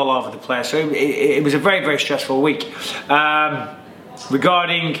medicals all over the place. So it was a very, very stressful week.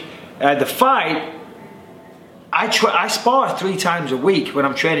 Regarding the fight, I spar 3 times a week when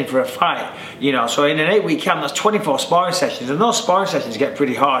I'm training for a fight, you know, so in an 8-week camp, that's 24 sparring sessions, and those sparring sessions get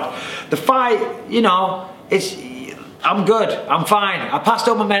pretty hard. The fight, you know, I'm good, I'm fine. I passed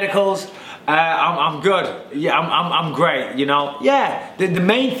all my medicals, I'm good, yeah, I'm great, you know. Yeah, the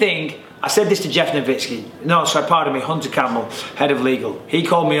main thing, I said this to Jeff Nowitzki, no, sorry, pardon me, Hunter Campbell, head of legal. He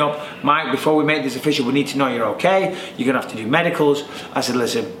called me up, Mike, before we make this official, we need to know you're okay, you're gonna have to do medicals. I said,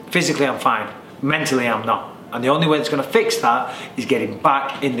 listen, physically I'm fine, mentally I'm not. And the only way that's going to fix that is getting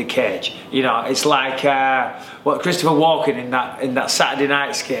back in the cage. You know, it's like what Christopher Walken in that Saturday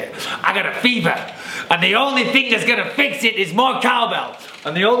Night skit. I got a fever, and the only thing that's going to fix it is more cowbell.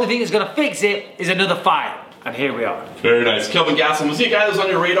 And the only thing that's going to fix it is another fight. And here we are. Very nice. Kelvin Gastelum, was he a guy that was on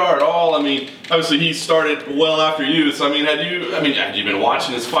your radar at all? I mean, obviously he started well after you. So I mean, had you been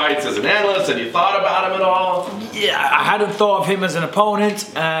watching his fights as an analyst? Had you thought about him at all? Yeah, I hadn't thought of him as an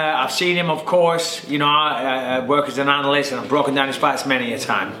opponent. I've seen him, of course. You know, I work as an analyst, and I've broken down his fights many a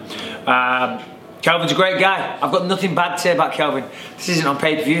time. Kelvin's a great guy. I've got nothing bad to say about Kelvin. This isn't on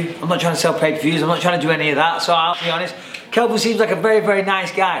pay-per-view. I'm not trying to sell pay-per-views. I'm not trying to do any of that. So I'll be honest. Kelvin seems like a very, very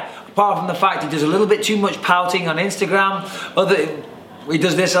nice guy. Apart from the fact he does a little bit too much pouting on Instagram. He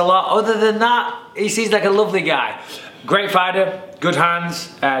does this a lot. Other than that, he seems like a lovely guy. Great fighter, good hands,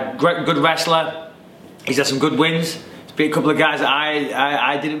 good wrestler. He's had some good wins. He's beat a couple of guys that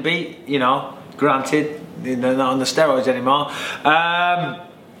I didn't beat, you know, granted. They're not on the steroids anymore.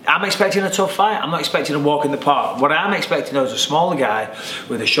 I'm expecting a tough fight. I'm not expecting a walk in the park. What I'm expecting is a smaller guy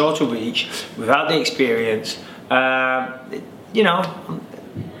with a shorter reach, without the experience. You know,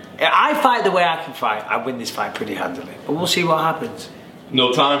 I fight the way I can fight. I win this fight pretty handily, but we'll see what happens.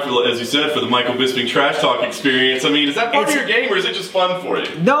 No time for, as you said, for the Michael Bisping trash talk experience. I mean, is that part of your game, or is it just fun for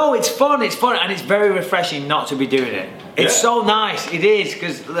you? No, it's fun, and it's very refreshing not to be doing it. It's so nice, it is,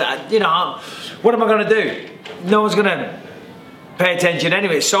 because, you know, what am I going to do? No one's going to pay attention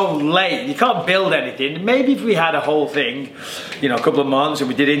anyway. It's so late, you can't build anything. Maybe if we had a whole thing, you know, a couple of months, and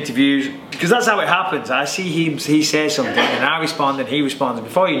we did interviews, because that's how it happens. I see he says something, and I respond, and he responds, and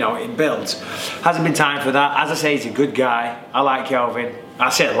before you know it, it builds. Hasn't been time for that. As I say, he's a good guy. I like Kelvin. I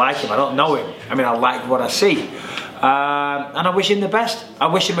say I like him, I don't know him. I mean, I like what I see. And I wish him the best. I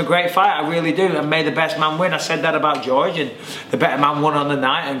wish him a great fight, I really do. And may the best man win. I said that about George, and the better man won on the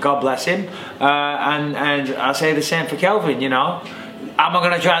night, and God bless him. And I say the same for Kelvin, you know. Am I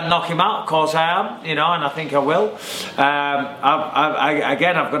going to try and knock him out? Of course I am, you know, and I think I will.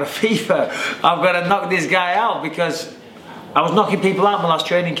 Again, I've got a fever. I've got to knock this guy out, because I was knocking people out in my last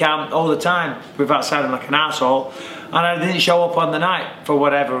training camp all the time without sounding like an asshole, and I didn't show up on the night for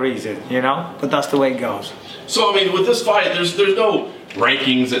whatever reason, you know, but that's the way it goes. So, I mean, with this fight, there's no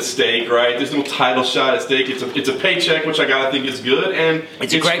rankings at stake, right? There's no title shot at stake. It's a paycheck, which I gotta think is good, and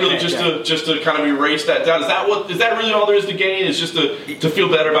it's great really just to kind of erase that down. Is that really all there is to gain? Is just to feel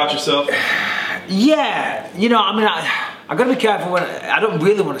better about yourself? Yeah, you know, I mean, I've got to be careful when I don't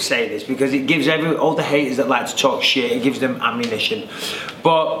really want to say this because it gives all the haters that like to talk shit, it gives them ammunition.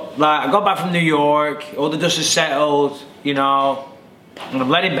 But like, I got back from New York, all the dust is settled, you know, and I'm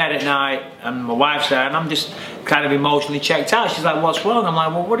laying in bed at night, and my wife's there, and I'm just kind of emotionally checked out. She's like, "What's wrong?" I'm like,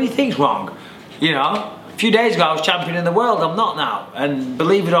 "Well, what do you think's wrong?" You know. A few days ago I was champion in the world, I'm not now. And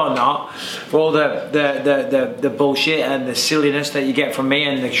believe it or not, for all the bullshit and the silliness that you get from me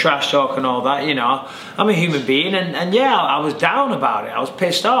and the trash talk and all that, you know, I'm a human being, and yeah, I was down about it. I was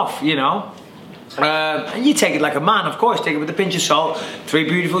pissed off, you know. And you take it like a man, of course, take it with a pinch of salt. 3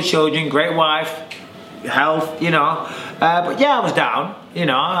 beautiful children, great wife, health, you know. But yeah, I was down, you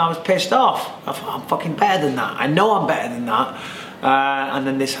know, I was pissed off. I thought, I'm fucking better than that. I know I'm better than that. And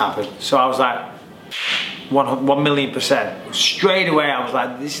then this happened. So I was like, 1,000,000%. Straight away, I was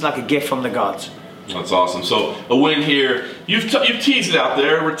like, this is like a gift from the gods. That's awesome. So a win here. You've teased it out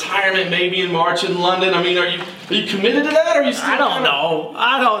there. Retirement maybe in March in London. I mean, are you committed to that? Or are you still?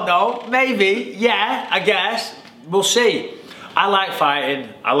 I don't know. Maybe. Yeah, I guess. We'll see. I like fighting.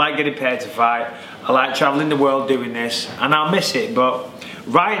 I like getting paid to fight. I like traveling the world doing this, and I'll miss it. But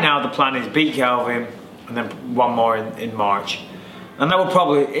right now, the plan is beat Kelvin, and then one more in March. And that will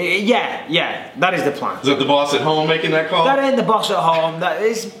probably, yeah, that is the plan. Is that the boss at home making that call? That ain't the boss at home. That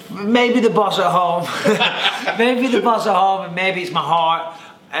is maybe the boss at home. Maybe the boss at home, and maybe it's my heart.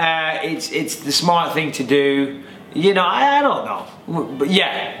 It's the smart thing to do. You know, I don't know. But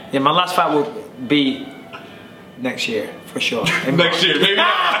yeah, my last fight will be next year for sure. Next year, maybe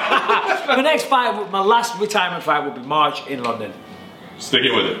not. My last retirement fight will be March in London.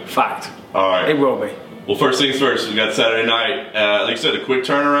 Sticking with it. Fact. All right. It will be. Well, first things first, we got Saturday night. Like you said, a quick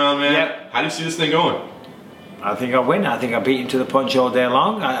turnaround, man. Yep. How do you see this thing going? I think I'll win. I think I'll beat him to the punch all day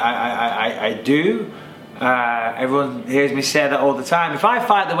long. I do. Everyone hears me say that all the time. If I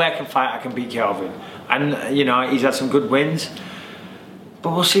fight the way I can beat Kelvin. And, you know, he's had some good wins.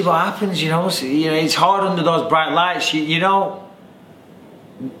 But we'll see what happens, you know. It's hard under those bright lights. You know,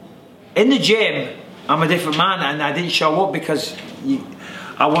 in the gym, I'm a different man, and I didn't show up because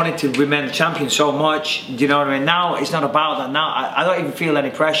I wanted to remain the champion so much. Do you know what I mean? Now it's not about that. Now I don't even feel any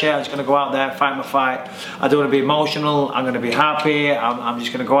pressure. I'm just going to go out there, fight my fight. I don't want to be emotional. I'm going to be happy. I'm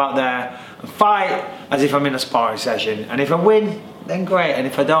just going to go out there and fight as if I'm in a sparring session. And if I win, then great. And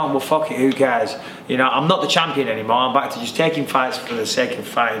if I don't, well, fuck it. Who cares? You know, I'm not the champion anymore. I'm back to just taking fights for the sake of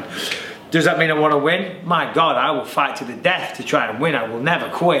fighting. Does that mean I want to win? My God, I will fight to the death to try and win. I will never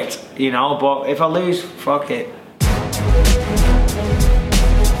quit. You know, but if I lose, fuck it.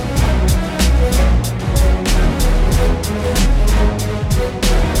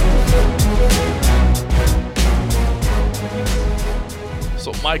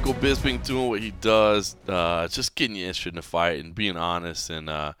 So Michael Bisping doing what he does, just getting you interested in the fight and being honest. And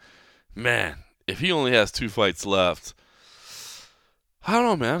man, if he only has 2 fights left, I don't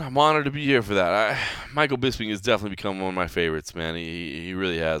know, man. I'm honored to be here for that. Michael Bisping has definitely become one of my favorites, man. He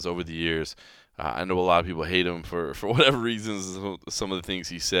really has over the years. I know a lot of people hate him for whatever reasons, some of the things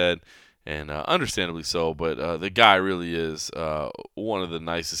he said, and understandably so. But the guy really is one of the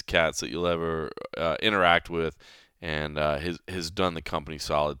nicest cats that you'll ever interact with. And has done the company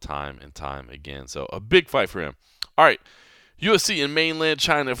solid time and time again. So a big fight for him. All right, UFC in mainland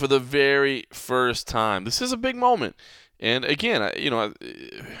China for the very first time. This is a big moment. And again,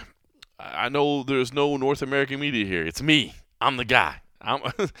 I know there's no North American media here. It's me. I'm the guy.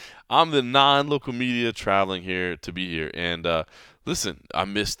 I'm the non-local media traveling here to be here. And listen, I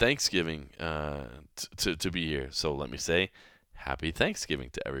missed Thanksgiving to be here. So let me say, happy Thanksgiving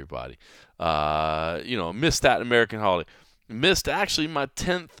to everybody. Missed that American holiday. Missed actually my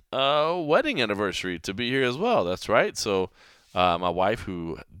 10th wedding anniversary to be here as well. That's right. So my wife,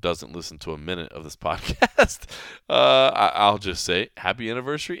 who doesn't listen to a minute of this podcast, I'll just say happy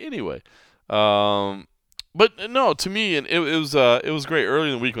anniversary anyway. But no, to me, and it was great. Early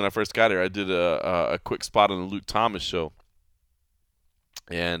in the week when I first got here, I did a quick spot on the Luke Thomas show,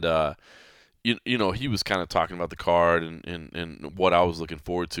 and he was kind of talking about the card and what I was looking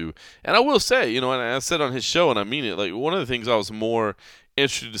forward to. And I will say, and I said on his show, and I mean it, like one of the things I was more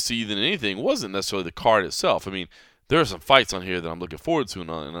interested to see than anything wasn't necessarily the card itself. I mean, there are some fights on here that I'm looking forward to, and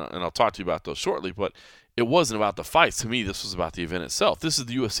I'll talk to you about those shortly, but it wasn't about the fights. To me, this was about the event itself. This is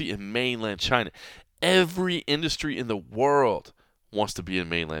the UFC in mainland China. Every industry in the world wants to be in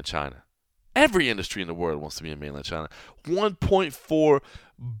mainland China. Every industry in the world wants to be in mainland China. 1.4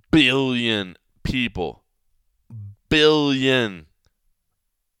 billion people. Billion.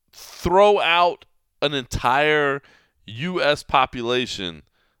 Throw out an entire U.S. population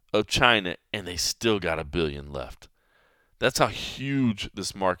of China, and they still got 1 billion left. That's how huge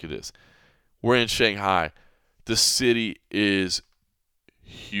this market is. We're in Shanghai. The city is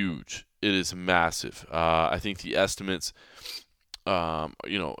huge. It is massive. I think the estimates, in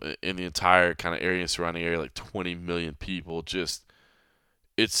the entire kind of area, surrounding area, like 20 million people.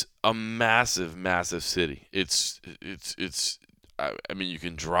 It's a massive, massive city. I mean, you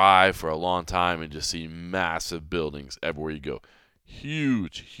can drive for a long time and just see massive buildings everywhere you go.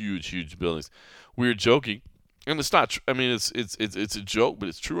 Huge, huge, huge buildings. We were joking, and it's not. I mean, it's a joke, but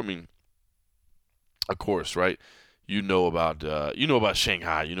it's true. I mean, of course, right? You know about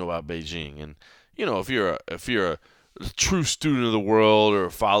Shanghai, you know about Beijing, and if you're a true student of the world or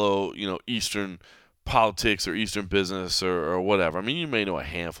follow Eastern politics or Eastern business or whatever. I mean, you may know a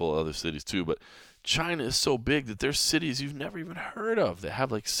handful of other cities too, but China is so big that there's cities you've never even heard of that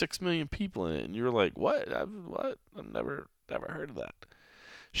have like 6 million people in it, and you're like, what? I've never heard of that.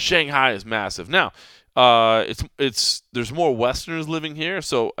 Shanghai is massive. Now, there's more Westerners living here,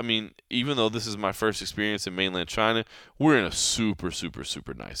 so I mean, even though this is my first experience in mainland China, we're in a super, super,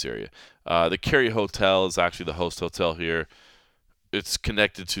 super nice area. The Kerry Hotel is actually the host hotel here. It's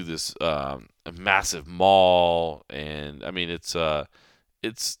connected to this a massive mall, and I mean, it's a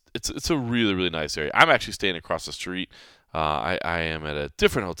really, really nice area. I'm actually staying across the street. I am at a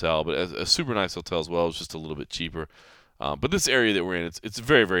different hotel, but a super nice hotel as well. It's just a little bit cheaper. But this area that we're in, it's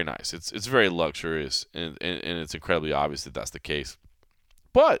very, very nice. It's very luxurious, and it's incredibly obvious that that's the case.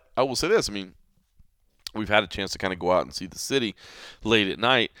 But I will say this: I mean, we've had a chance to kind of go out and see the city late at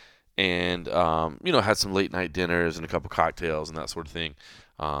night, and had some late night dinners and a couple cocktails and that sort of thing.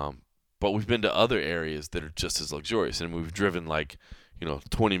 But we've been to other areas that are just as luxurious, and we've driven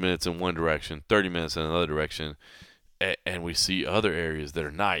 20 minutes in one direction, 30 minutes in another direction, and we see other areas that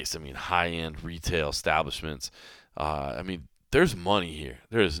are nice. I mean, high-end retail establishments. I mean, there's money here.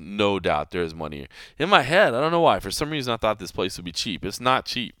 There is no doubt there is money here. In my head, I don't know why. For some reason, I thought this place would be cheap. It's not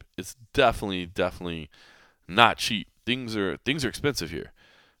cheap. It's definitely not cheap. Things are expensive here.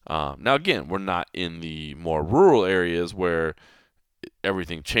 Now, again, we're not in the more rural areas where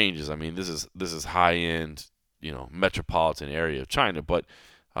everything changes. I mean, this is high-end, metropolitan area of China. But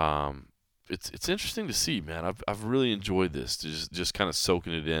it's interesting to see, man. I've really enjoyed this, just kind of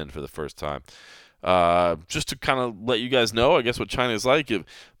soaking it in for the first time. Just to kind of let you guys know, I guess, what China is like.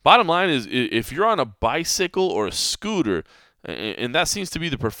 Bottom line is, if you're on a bicycle or a scooter, and that seems to be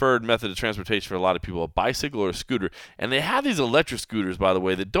the preferred method of transportation for a lot of people, a bicycle or a scooter. And they have these electric scooters, by the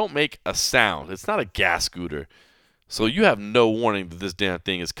way, that don't make a sound. It's not a gas scooter. So you have no warning that this damn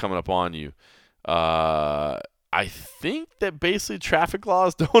thing is coming up on you. I think that basically traffic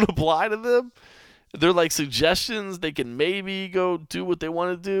laws don't apply to them. They're like suggestions. They can maybe go do what they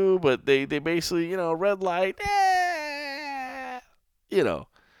want to do, but they basically, red light,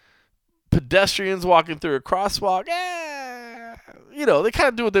 pedestrians walking through a crosswalk, they kind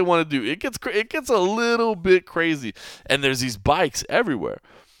of do what they want to do. It gets a little bit crazy. And there's these bikes everywhere.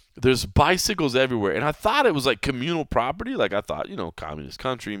 There's bicycles everywhere. And I thought it was like communal property. Like I thought, communist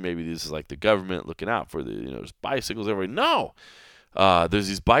country, maybe this is like the government looking out for there's bicycles everywhere. No, there's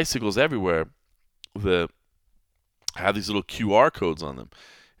these bicycles everywhere that have these little QR codes on them.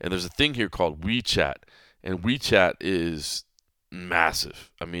 And there's a thing here called WeChat. And WeChat is massive.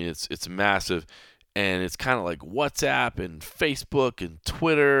 I mean, it's massive. And it's kind of like WhatsApp and Facebook and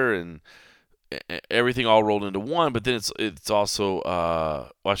Twitter and everything all rolled into one. But then it's also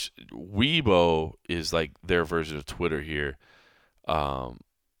Weibo is like their version of Twitter here.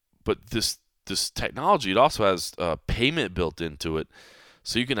 But this technology, it also has payment built into it.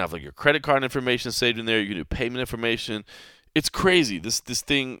 So you can have like your credit card information saved in there. You can do payment information. It's crazy. This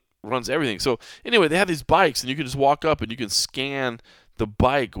thing runs everything. So anyway, they have these bikes, and you can just walk up and you can scan the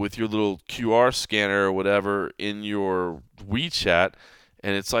bike with your little QR scanner or whatever in your WeChat,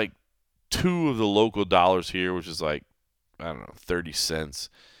 and it's like 2 of the local dollars here, which is like, I don't know, 30 cents,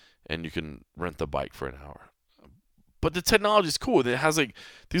 and you can rent the bike for an hour. But the technology is cool. It has like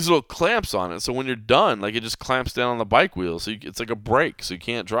these little clamps on it, so when you're done, like it just clamps down on the bike wheel, so it's like a brake, so you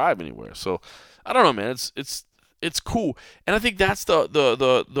can't drive anywhere. So I don't know, man. It's cool, and I think that's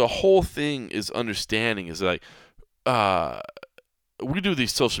the whole thing is understanding is like we do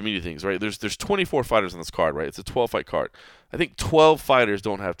these social media things, right? There's 24 fighters on this card, right? It's a 12-fight card. I think 12 fighters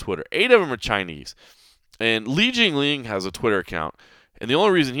don't have Twitter. 8 of them are Chinese, and Li Jingliang has a Twitter account. And the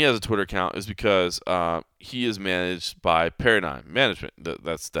only reason he has a Twitter account is because he is managed by Paradigm Management.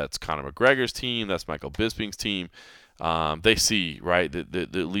 That's Conor McGregor's team. That's Michael Bisping's team. They see, right,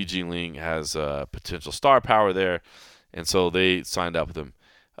 that Li Jingliang has potential star power there, and so they signed up with him.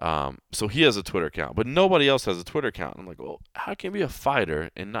 So he has a Twitter account, but nobody else has a Twitter account. I'm like, well, how can you be a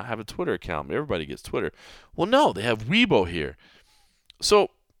fighter and not have a Twitter account? Everybody gets Twitter. Well, no, they have Weibo here. So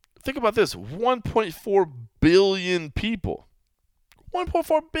think about this: 1.4 billion people.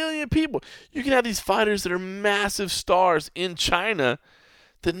 1.4 billion people. You can have these fighters that are massive stars in China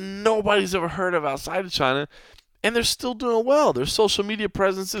that nobody's ever heard of outside of China, and they're still doing well. Their social media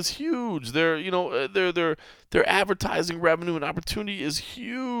presence is huge. Their advertising revenue and opportunity is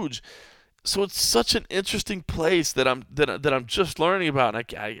huge. So it's such an interesting place that I'm just learning about.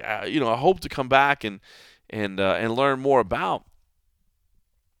 And I hope to come back and learn more about.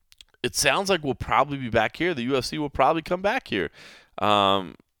 It sounds like we'll probably be back here. The UFC will probably come back here.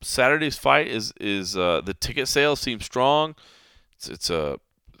 Saturday's fight is the ticket sales seem strong.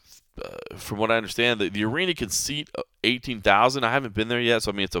 From what I understand, the arena can seat 18,000. I haven't been there yet,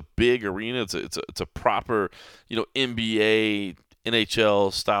 so I mean it's a big arena. It's a proper NBA,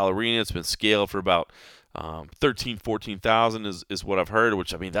 NHL style arena. It's been scaled for about 14,000 is what I've heard.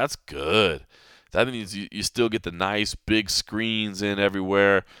 Which I mean that's good. That means you still get the nice big screens in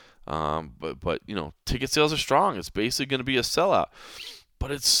everywhere. But ticket sales are strong. It's basically going to be a sellout.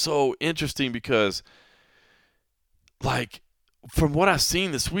 But it's so interesting because, like, from what I've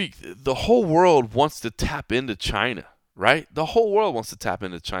seen this week, the whole world wants to tap into China, right? The whole world wants to tap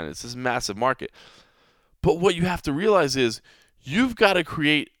into China. It's this massive market. But what you have to realize is you've got to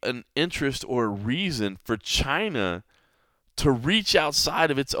create an interest or a reason for China to reach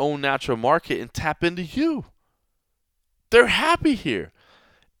outside of its own natural market and tap into you. They're happy here.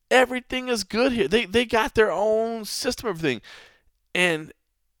 Everything is good here. They got their own system of everything. And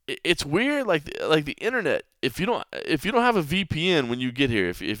it's weird, like the internet. If you don't have a VPN when you get here,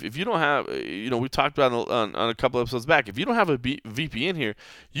 if you don't have, we talked about on a couple episodes back. If you don't have a VPN here,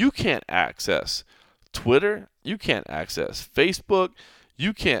 you can't access Twitter, you can't access Facebook,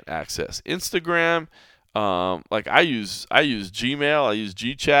 you can't access Instagram. Like I use Gmail, I use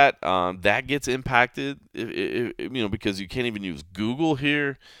GChat. That gets impacted, because you can't even use Google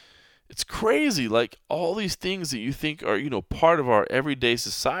here. It's crazy. Like all these things that you think are, part of our everyday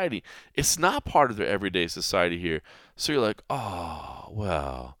society, it's not part of their everyday society here. So you're like, oh,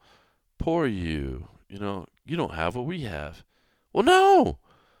 well, poor you. You don't have what we have. Well, no,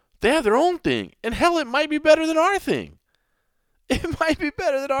 they have their own thing. And hell, it might be better than our thing. It might be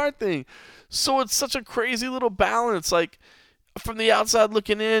better than our thing. So it's such a crazy little balance. Like, from the outside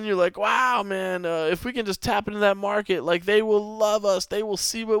looking in, you're like, wow, man, if we can just tap into that market, like they will love us. They will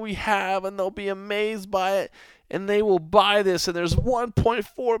see what we have, and they'll be amazed by it, and they will buy this. And there's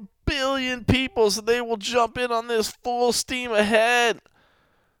 1.4 billion people, so they will jump in on this full steam ahead.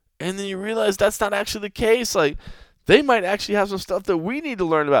 And then you realize that's not actually the case. Like, they might actually have some stuff that we need to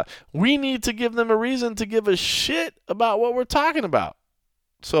learn about. We need to give them a reason to give a shit about what we're talking about.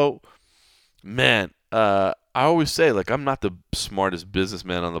 So, man, I always say, like, I'm not the smartest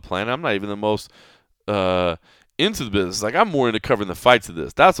businessman on the planet. I'm not even the most into the business. Like, I'm more into covering the fights of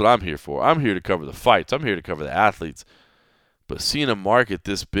this. That's what I'm here for. I'm here to cover the fights. I'm here to cover the athletes. But seeing a market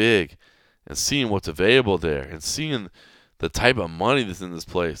this big and seeing what's available there and seeing the type of money that's in this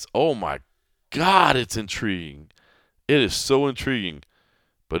place, oh, my God, it's intriguing. It is so intriguing,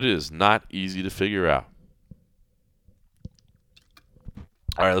 but it is not easy to figure out.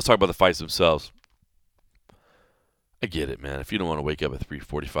 All right, let's talk about the fights themselves. I get it, man. If you don't want to wake up at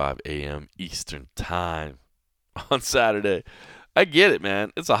 3:45 a.m. Eastern Time on Saturday, I get it,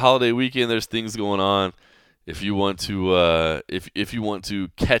 man. It's a holiday weekend. There's things going on. If you want to, if you want to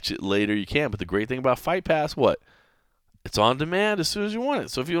catch it later, you can. But the great thing about Fight Pass, what? It's on demand as soon as you want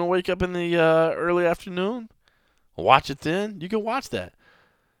it. So if you want to wake up in the early afternoon, watch it then, you can watch that.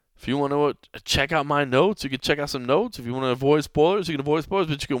 If you want to check out my notes, you can check out some notes. If you want to avoid spoilers, you can avoid spoilers,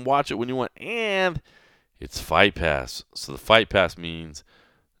 but you can watch it when you want. And it's Fight Pass. So the Fight Pass means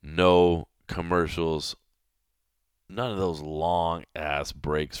no commercials, none of those long-ass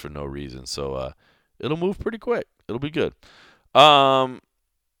breaks for no reason. So it'll move pretty quick. It'll be good.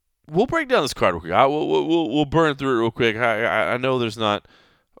 We'll break down this card real quick. We'll burn through it real quick. I know there's not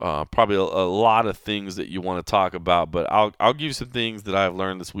probably a lot of things that you want to talk about, but I'll give you some things that I've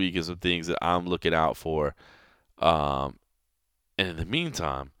learned this week and some things that I'm looking out for. And in the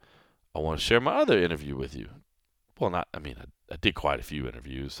meantime, I want to share my other interview with you. Well, I did quite a few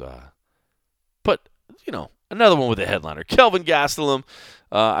interviews, but another one with a headliner, Kelvin Gastelum.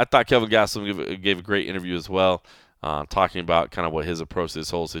 I thought Kelvin Gastelum gave a great interview as well. Talking about kind of what his approach to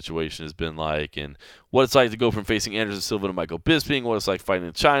this whole situation has been like and what it's like to go from facing Anderson Silva to Michael Bisping, what it's like fighting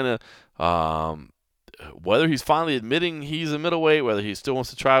in China, whether he's finally admitting he's a middleweight, whether he still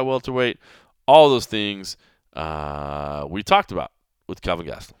wants to try welterweight, all those things we talked about with Kelvin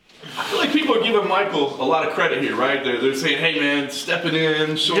Gastelum. I feel like people are giving Michael a lot of credit here, right? They're saying, hey man, stepping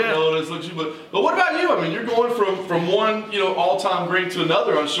in, short notice, but what about you? I mean, you're going from one, all-time great to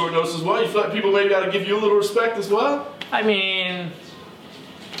another on short notice as well. You feel like people maybe got to give you a little respect as well? I mean,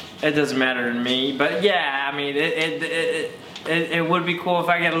 it doesn't matter to me, but yeah, I mean, it would be cool if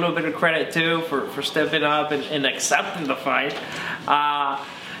I get a little bit of credit too for stepping up and accepting the fight.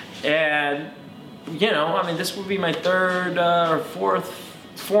 And, I mean, this would be my third or fourth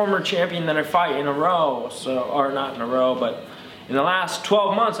former champion that I fight in a row, or not in a row, but in the last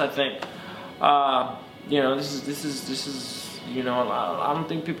 12 months, I think. This is I don't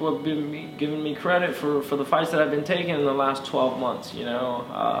think people have been giving me credit for the fights that I've been taking in the last 12 months.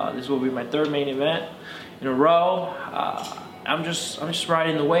 This will be my third main event in a row. I'm just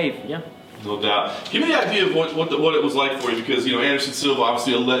riding the wave. Yeah. No doubt. Give me the idea of what it was like for you, because Anderson Silva,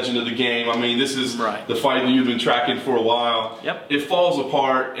 obviously a legend of the game. I mean, this is the fight that you've been tracking for a while. Yep. It falls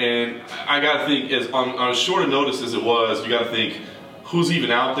apart, and I got to think, on as short a notice as it was, you got to think, who's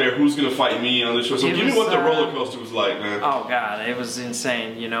even out there? Who's going to fight me on this show? So give me what the roller coaster was like, man. Oh God, it was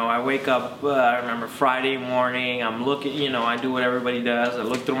insane. I wake up. I remember Friday morning. I'm looking. I do what everybody does. I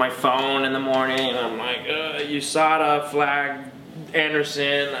look through my phone in the morning, and I'm like, USADA flag.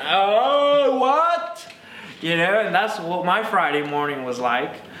 Anderson, oh, what? And that's what my Friday morning was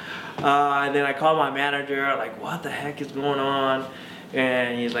like. And then I called my manager, like, what the heck is going on?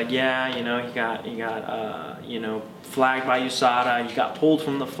 And he's like, yeah, he got flagged by USADA. He got pulled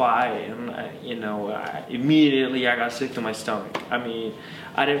from the fight, and immediately I got sick to my stomach. I mean,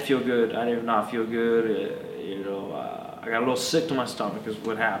 I didn't feel good. I did not feel good. I got a little sick to my stomach is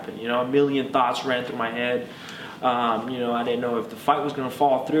what happened. A million thoughts ran through my head. I didn't know if the fight was going to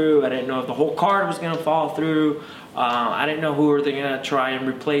fall through. I didn't know if the whole card was going to fall through. I didn't know who were they going to try and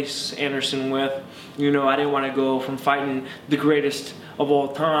replace Anderson with. I didn't want to go from fighting the greatest of all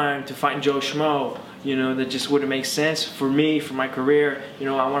time to fighting Joe Schmo. That just wouldn't make sense for me, for my career.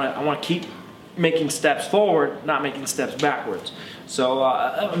 I want to keep making steps forward, not making steps backwards. So,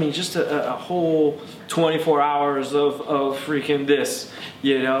 I mean, just a whole 24 hours of freaking this,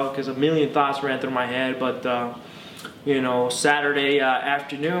 because a million thoughts ran through my head. But, Saturday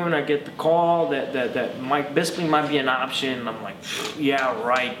afternoon, I get the call that Mike Bisping might be an option. And I'm like, yeah,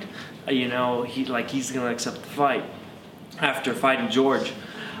 right. He's going to accept the fight after fighting George.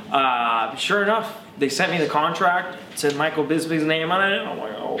 Sure enough, they sent me the contract. It said Michael Bisping's name on it. I'm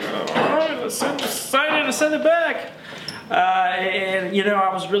like, oh, all right, let's sign it and send it back. I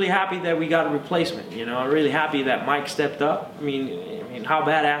was really happy that we got a replacement. I'm really happy that Mike stepped up. I mean, how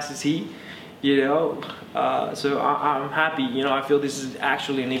badass is he? So I'm happy. I feel this is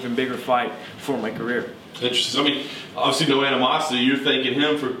actually an even bigger fight for my career. Interesting. I mean, obviously no animosity. You're thanking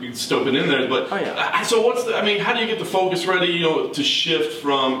him for stopping in there, but so how do you get the focus ready? To shift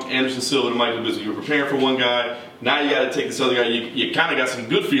from Anderson Silva to Michael Bisping. You're preparing for one guy. Now you got to take this other guy. You kind of got some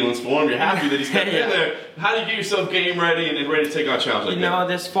good feelings for him. You're happy that he's stepped in there. How do you get yourself game ready and ready to take on a challenge like that?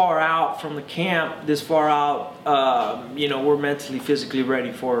 This far out from the camp, this far out, we're mentally, physically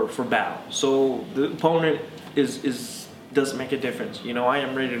ready for battle. So the opponent doesn't make a difference. I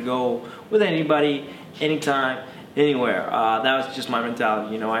am ready to go with anybody, anytime, anywhere. That was just my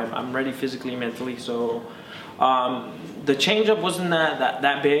mentality. I'm ready physically, mentally. So the changeup wasn't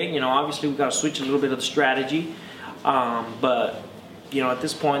that big. Obviously we got to switch a little bit of the strategy. But at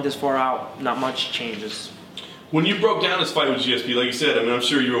this point, this far out, not much changes. When you broke down his fight with GSP, like you said, I mean, I'm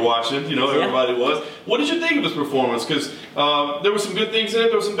sure you were watching, everybody was. What did you think of his performance? Because there were some good things in it,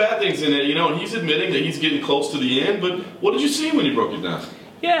 there were some bad things in it, and he's admitting that he's getting close to the end, but what did you see when you broke it down?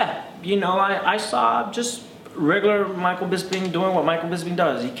 Yeah, I saw just regular Michael Bisping doing what Michael Bisping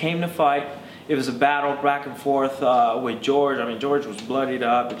does. He came to fight. It was a battle back and forth with George. I mean, George was bloodied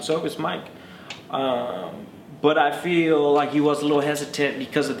up, and so was Mike. But I feel like he was a little hesitant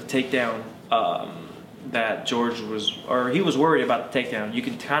because of the takedown that George was, or he was worried about the takedown. You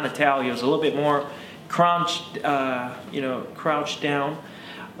can kind of tell he was a little bit more crouched down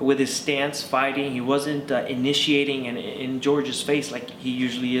with his stance fighting. He wasn't initiating in George's face like he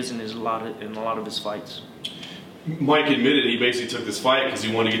usually is in a lot of his fights. Mike admitted he basically took this fight because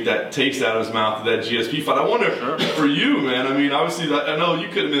he wanted to get that taste out of his mouth of that GSP fight. I wonder for you, man. I mean, obviously, I know you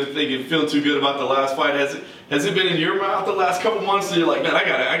could have been feeling too good about the last fight. Has it been in your mouth the last couple months that you're like, man, I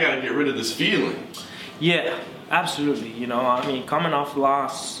gotta get rid of this feeling? Yeah, absolutely. I mean, coming off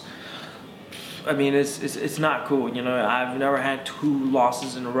loss, I mean, it's not cool. I've never had 2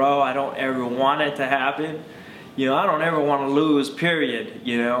 losses in a row. I don't ever want it to happen. I don't ever want to lose, period.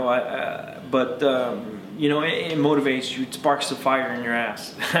 But it motivates you. It sparks the fire in your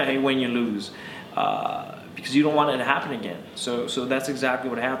ass when you lose. because you don't want it to happen again. So that's exactly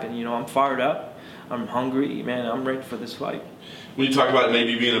what happened. You know, I'm fired up. I'm hungry, man. I'm ready for this fight. When you talk about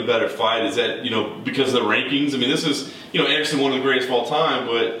maybe being a better fight, is that, you know, because of the rankings? I mean, this is, you know, Anderson, one of the greatest of all time,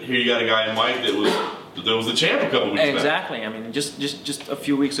 but here you got a guy in Mike that was the champ a couple weeks back. Exactly. I mean, just a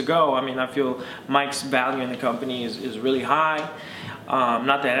few weeks ago, I mean, I feel Mike's value in the company is really high.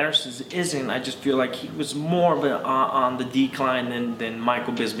 Not that Anderson's isn't. I just feel like he was more of on the decline than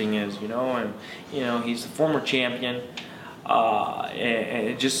Michael Bisping is, you know. And, you know, he's the former champion.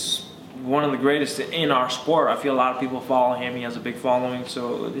 And just one of the greatest in our sport. I feel a lot of people follow him. He has a big following.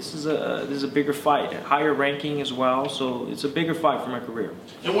 So this is a bigger fight, higher ranking as well. So it's a bigger fight for my career.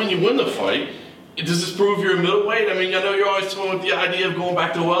 And when you win the fight, does this prove you're a middleweight? I mean, I know you're always toying with the idea of going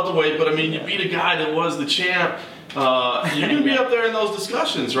back to welterweight, but I mean, you beat a guy that was the champ. You're going to be up there in those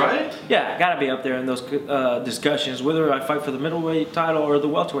discussions, right? Yeah, I got to be up there in those discussions, whether I fight for the middleweight title or the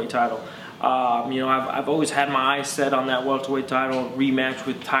welterweight title. You know, I've always had my eyes set on that welterweight title rematch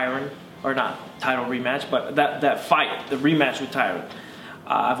with Tyron, or not title rematch, but that fight, the rematch with Tyron.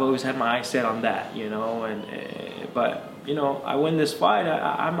 I've always had my eyes set on that, you know. But you know, I win this fight,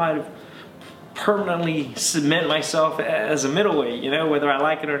 I might have permanently cement myself as a middleweight, you know, whether I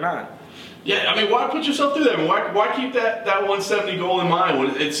like it or not. Yeah, I mean, why put yourself through that? I mean, why keep that 170 goal in mind?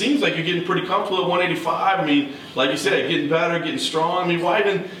 When it seems like you're getting pretty comfortable at 185. I mean, like you said, getting better, getting strong. I mean, why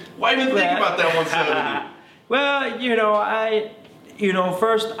even think about that 170? Well,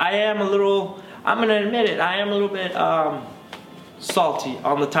 first, I'm going to admit it, I am a little bit salty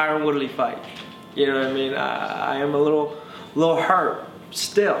on the Tyron Woodley fight. You know what I mean? I am a little hurt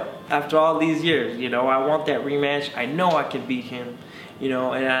still after all these years. You know, I want that rematch. I know I can beat him. You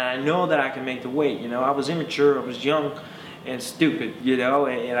know, and I know that I can make the weight. You know, I was immature, I was young and stupid, you know,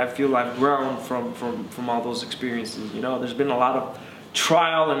 and I feel I've grown from all those experiences. You know, there's been a lot of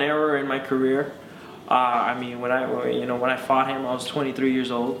trial and error in my career. I mean, when I fought him, I was 23 years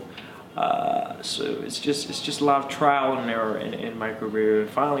old. So it's just a lot of trial and error in my career.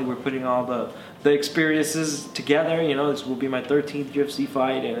 And finally, we're putting all the experiences together. You know, this will be my 13th UFC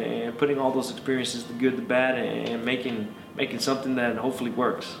fight, and putting all those experiences, the good, the bad, and making something that hopefully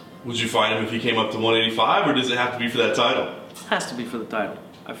works. Would you fight him if he came up to 185, or does it have to be for that title? It has to be for the title,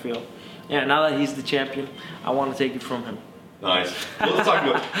 I feel. Yeah, now that he's the champion, I want to take it from him. Nice. Well, let's talk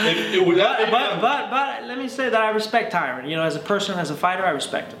about it. But let me say that I respect Tyron. You know, as a person, as a fighter, I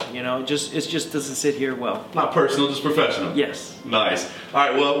respect him. You know, it just doesn't sit here well. Not personal, just professional. Yes. Nice. All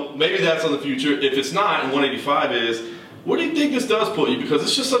right. Well, maybe that's on the future. If it's not, and 185 is, where do you think this does put you? Because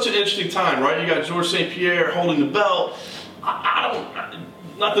it's just such an interesting time, right? You got George St. Pierre holding the belt.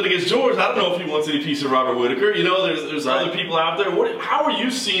 Nothing against George. I don't know if he wants any piece of Robert Whittaker. You know, there's right. Other people out there. How are you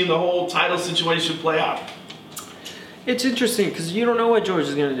seeing the whole title situation play out? It's interesting because you don't know what George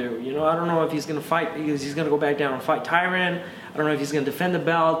is going to do. You know, I don't know if he's going to fight because he's going to go back down and fight Tyron. I don't know if he's going to defend the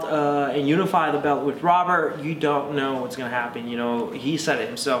belt and unify the belt with Robert. You don't know what's going to happen. You know, he said it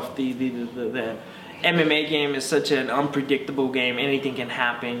himself. The MMA game is such an unpredictable game. Anything can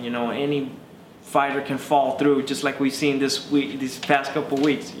happen. You know, any fighter can fall through, just like we've seen these past couple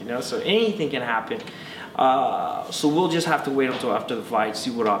weeks. You know, so anything can happen. So we'll just have to wait until after the fight,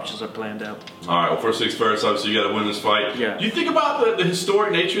 see what options are planned out. All right, well, first things first, obviously you got to win this fight. Yeah. Do you think about the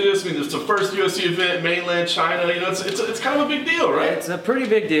historic nature of this? I mean, it's the first UFC event, mainland China. You know, it's kind of a big deal, right? It's a pretty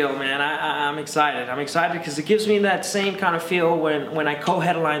big deal, man. I'm excited. I'm excited because it gives me that same kind of feel when I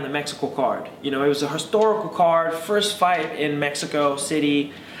co-headlined the Mexico card. You know, it was a historical card, first fight in Mexico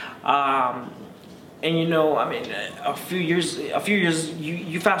City. And you know, I mean, a few years,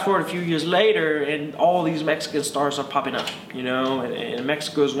 you fast forward a few years later, and all these Mexican stars are popping up. You know, and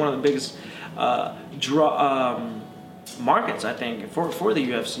Mexico is one of the biggest markets, I think, for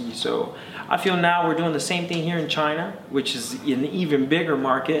the UFC. So I feel now we're doing the same thing here in China, which is an even bigger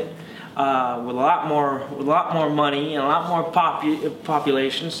market with a lot more money and a lot more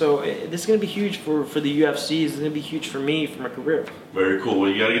population. So this is going to be huge for the UFC. It's going to be huge for me, for my career. Very cool. Well,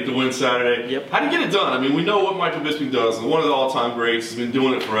 you got to get the win Saturday. Yep. How do you get it done? I mean, we know what Michael Bisping does. One of the all-time greats. He's been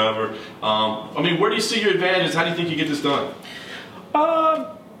doing it forever. I mean, where do you see your advantages? How do you think you get this done?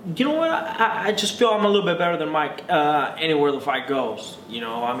 You know what? I just feel I'm a little bit better than Mike anywhere the fight goes. You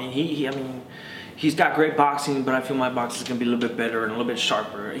know, I mean, he's got great boxing, but I feel my boxing is going to be a little bit better and a little bit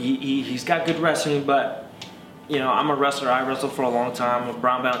sharper. He's got good wrestling, but you know, I'm a wrestler. I wrestled for a long time. I'm a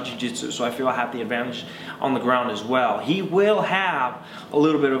brown belt in jiu-jitsu, so I feel I have the advantage on the ground as well. He will have a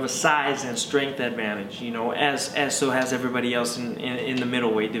little bit of a size and strength advantage, you know, as so has everybody else in the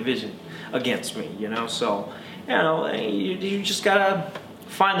middleweight division against me, you know. So, you know, you just got to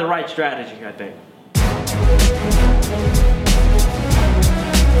find the right strategy, I think.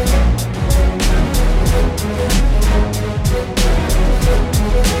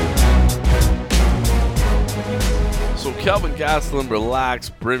 Kelvin Gastelum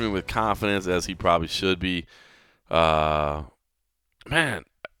relaxed, brimming with confidence, as he probably should be. Man,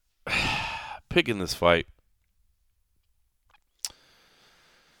 picking this fight.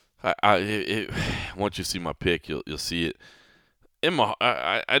 Once you see my pick, you'll see it.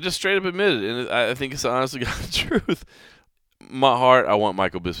 I just straight up admitted it, and I think it's honestly got the truth. My heart, I want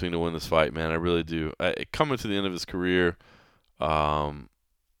Michael Bisping to win this fight, man. I really do. Coming to the end of his career, doing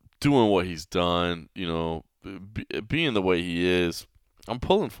what he's done, being the way he is, I'm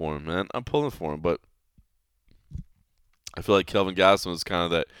pulling for him, man. I'm pulling for him, but I feel like Kelvin Gastelum is kind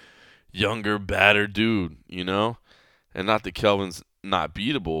of that younger, badder dude, and not that Kelvin's not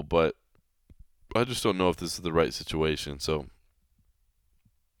beatable, but I just don't know if this is the right situation. So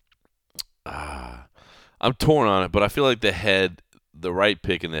I'm torn on it, but I feel like the right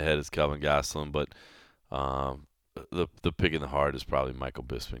pick in the head is Kelvin Gastelum, but the pick in the heart is probably Michael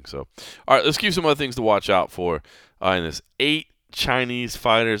Bisping. So, all right, let's give some other things to watch out for in this. 8 Chinese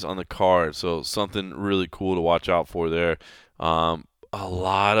fighters on the card, so something really cool to watch out for there. A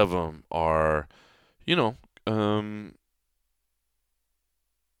lot of them are, kind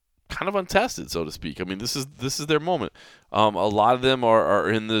of untested, so to speak. I mean, this is their moment. A lot of them are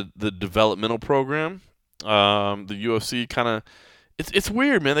in the developmental program. The UFC kind of, it's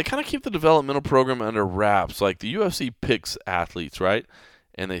weird, man. They kind of keep the developmental program under wraps. Like, the UFC picks athletes, right?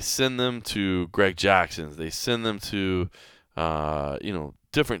 And they send them to Greg Jackson's. They send them to,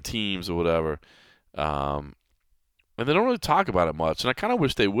 different teams or whatever. And they don't really talk about it much. And I kind of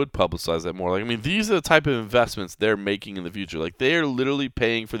wish they would publicize that more. Like, I mean, these are the type of investments they're making in the future. Like, they are literally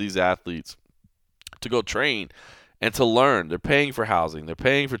paying for these athletes to go train and to learn. They're paying for housing. They're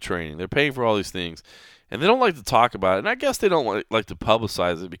paying for training. They're paying for all these things. And they don't like to talk about it. And I guess they don't like to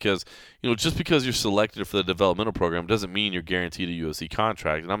publicize it because, just because you're selected for the developmental program doesn't mean you're guaranteed a UFC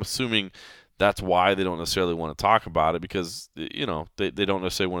contract. And I'm assuming that's why they don't necessarily want to talk about it because, they don't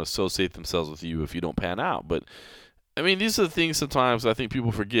necessarily want to associate themselves with you if you don't pan out. But, I mean, these are the things sometimes I think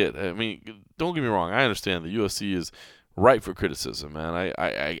people forget. I mean, don't get me wrong. I understand the UFC is ripe for criticism, man.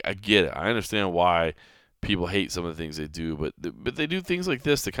 I get it. I understand why people hate some of the things they do, but they do things like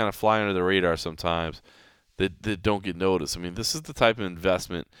this to kind of fly under the radar sometimes that don't get noticed. I mean, this is the type of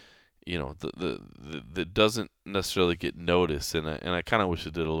investment, that doesn't necessarily get noticed, and I kind of wish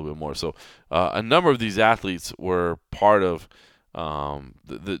it did a little bit more. So, a number of these athletes were part of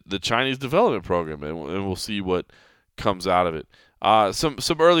the Chinese development program, and we'll see what comes out of it. Some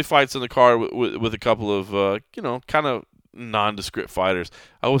early fights on the card with a couple of kind of nondescript fighters.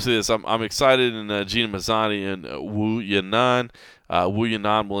 I will say this: I'm excited in Gina Mazany and Wu Yanan. Wu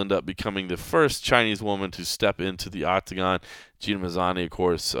Yanan will end up becoming the first Chinese woman to step into the octagon. Gina Mazany, of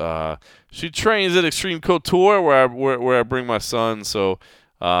course, she trains at Extreme Couture, where I bring my son, so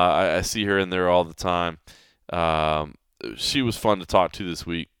I see her in there all the time. She was fun to talk to this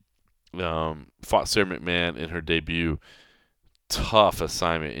week. Fought Sarah McMahon in her debut. Tough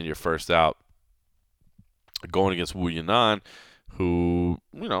assignment in your first out, going against Wu Yanan, who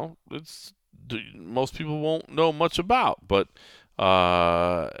most people won't know much about, but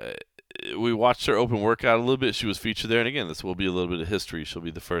we watched her open workout a little bit. She was featured there, and again, this will be a little bit of history. She'll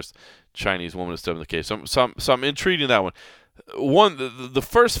be the first Chinese woman to step in the cage. So I'm intrigued in that one. The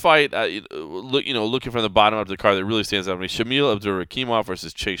first fight, looking from the bottom up to the card, that really stands out to me: Shamil Abdurakhimov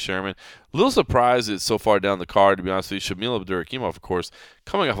versus Chase Sherman. A little surprised it's so far down the card, to be honest with you. Shamil Abdurakhimov, of course,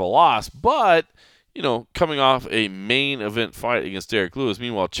 coming off a loss, but coming off a main event fight against Derek Lewis.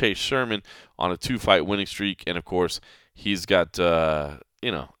 Meanwhile, Chase Sherman on a 2-fight winning streak, and of course, he's got the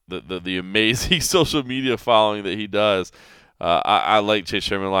amazing social media following that he does. I like Chase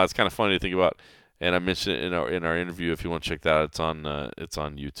Sherman a lot. It's kind of funny to think about. And I mentioned it in our interview. If you want to check that out, it's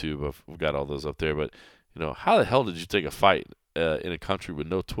on YouTube. We've got all those up there. But how the hell did you take a fight in a country with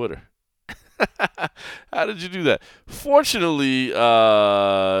no Twitter? How did you do that? Fortunately,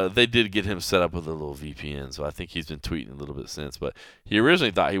 they did get him set up with a little VPN, so I think he's been tweeting a little bit since. But he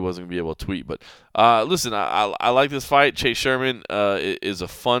originally thought he wasn't going to be able to tweet. But listen, I like this fight. Chase Sherman is a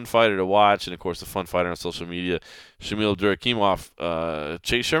fun fighter to watch, and of course, a fun fighter on social media. Shamil Abdurakhimov,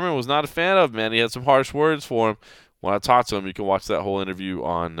 Chase Sherman was not a fan of, man. He had some harsh words for him. When I talked to him, you can watch that whole interview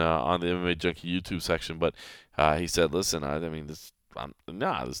on the MMA Junkie YouTube section. But he said, "Listen, I'm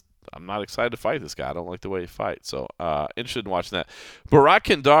not excited to fight this guy. I don't like the way he fights." So, interested in watching that. Barak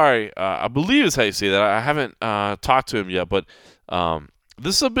Kandari, I believe is how you say that. I haven't talked to him yet, but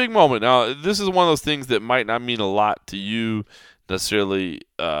this is a big moment. Now, this is one of those things that might not mean a lot to you necessarily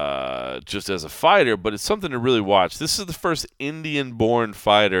just as a fighter, but it's something to really watch. This is the first Indian-born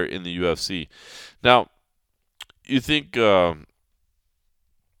fighter in the UFC. Now, you think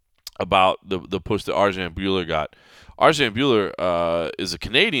about the push that Arjan Bueller got. Arjan Bueller is a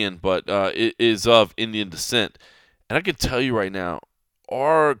Canadian, but is of Indian descent. And I can tell you right now,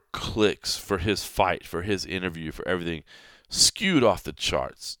 our clicks for his fight, for his interview, for everything, skewed off the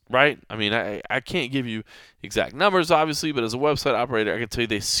charts, right? I mean, I can't give you exact numbers, obviously, but as a website operator, I can tell you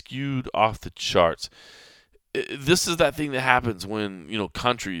they skewed off the charts. This is that thing that happens when,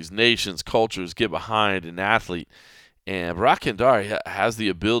 countries, nations, cultures get behind an athlete. And Barak Kendari has the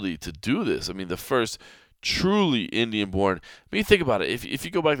ability to do this. I mean, the first truly Indian-born. I mean, think about it. If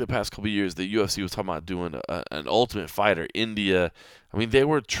you go back the past couple of years, the UFC was talking about doing an Ultimate Fighter, India. I mean, they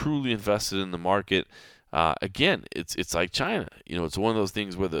were truly invested in the market. Again, it's like China. It's one of those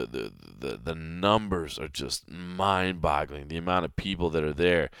things where the numbers are just mind-boggling. The amount of people that are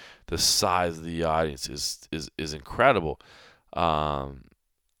there, the size of the audience is incredible.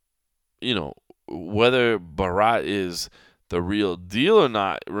 Whether Barat is the real deal or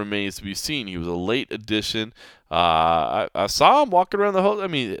not remains to be seen. He was a late addition. I saw him walking around the whole. I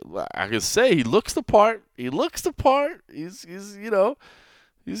mean, I can say he looks the part. He looks the part. He's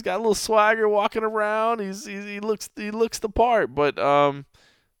got a little swagger walking around. He looks the part. But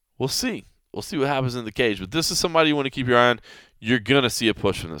we'll see. We'll see what happens in the cage. But this is somebody you want to keep your eye on. You're gonna see a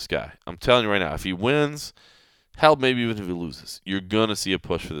push from this guy. I'm telling you right now. If he wins, hell, maybe even if he loses, you're gonna see a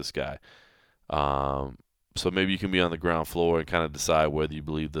push for this guy. So maybe you can be on the ground floor and kind of decide whether you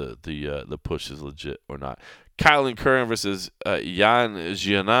believe the push is legit or not. Kylan Curran versus Yan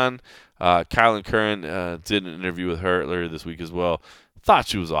Jianan. Kylan Curran did an interview with her earlier this week as well. Thought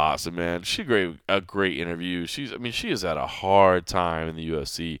she was awesome, man. A great interview. She has had a hard time in the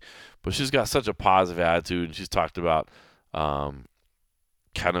UFC, but she's got such a positive attitude, and she's talked about kind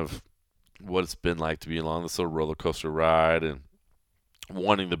of what it's been like to be along this little roller coaster ride and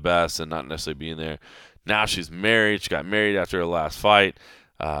wanting the best and not necessarily being there. Now she's married. She got married after her last fight.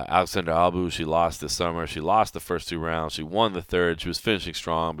 Alexander Albu, she lost this summer. She lost the first 2 rounds. She won the third. She was finishing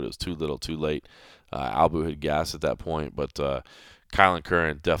strong, but it was too little, too late. Albu had gas at that point, but Kylan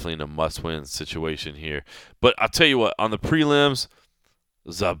Curran definitely in a must-win situation here. But I'll tell you what, on the prelims,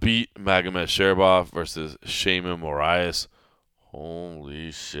 Zabit Magomedsharipov versus Sheymon Moraes.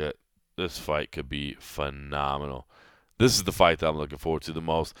 Holy shit. This fight could be phenomenal. This is the fight that I'm looking forward to the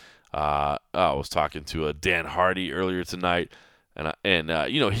most. I was talking to Dan Hardy earlier tonight, and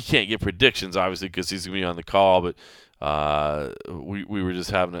he can't get predictions, obviously, because he's going to be on the call, but we were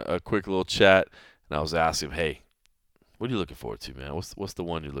just having a quick little chat, and I was asking him, hey, what are you looking forward to, man? What's the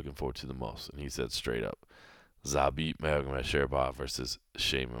one you're looking forward to the most? And he said straight up, Zabit Magomedsharipov versus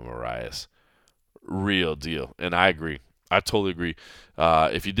Sheymon Moraes. Real deal. And I agree. I totally agree.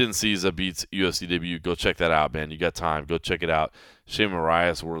 If you didn't see Zabit's UFC debut, go check that out, man. You got time. Go check it out. Sheymon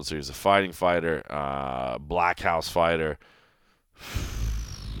Moraes, World Series of Fighting fighter, Black House fighter.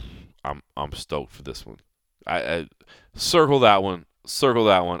 I'm stoked for this one. I circle that one. Circle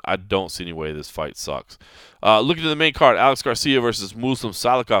that one. I don't see any way this fight sucks. Looking to the main card, Alex Garcia versus Muslim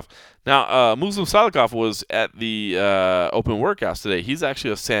Salikov. Now, Muslim Salikov was at the open workouts today. He's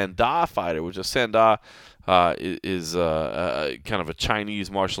actually a Sanda fighter, which is Sanda is kind of a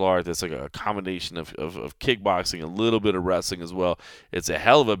Chinese martial art that's like a combination of kickboxing, a little bit of wrestling as well. It's a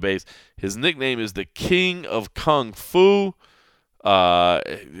hell of a base. His nickname is the King of Kung Fu.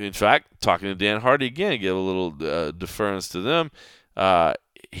 In fact, talking to Dan Hardy again, give a little deference to them.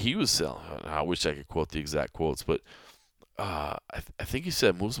 He was selling. I wish I could quote the exact quotes, but I think he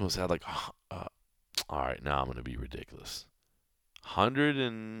said Muslims had like. All right, now I'm going to be ridiculous.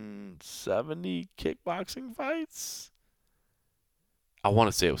 170 kickboxing fights. I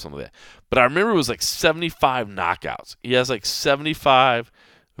want to say it was something like that, but I remember it was like 75 knockouts. He has like 75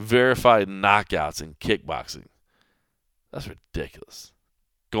 verified knockouts in kickboxing. That's ridiculous.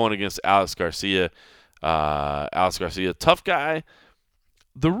 Going against Alex Garcia. Alex Garcia, tough guy.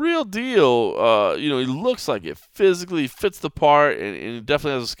 The real deal, he looks like it physically fits the part, and he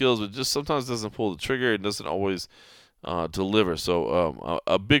definitely has the skills, but just sometimes doesn't pull the trigger and doesn't always deliver. So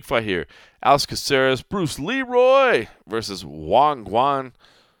a big fight here. Alex Caceres, Bruce Leroy versus Wang Guan.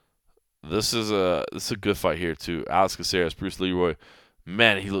 This is a good fight here too. Alex Caceres, Bruce Leroy.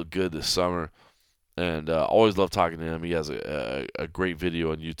 Man, he looked good this summer. And always love talking to him. He has a great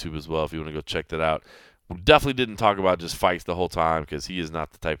video on YouTube as well if you want to go check that out. We definitely didn't talk about just fights the whole time because he is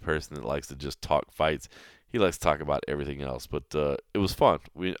not the type of person that likes to just talk fights. He likes to talk about everything else. But it was fun.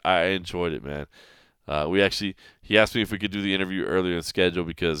 I enjoyed it, man. He asked me if we could do the interview earlier in schedule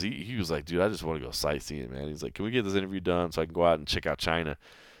because he was like, dude, I just want to go sightseeing, man. He's like, can we get this interview done so I can go out and check out China?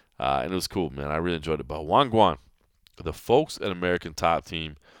 And it was cool, man. I really enjoyed it. But Wang Guan, the folks at American Top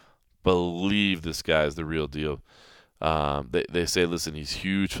Team believe this guy is the real deal. They say, listen, he's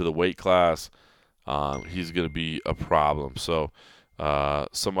huge for the weight class. He's going to be a problem. So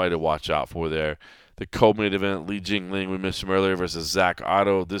somebody to watch out for there. The co-main event, Li Jingling, we mentioned him earlier, versus Zach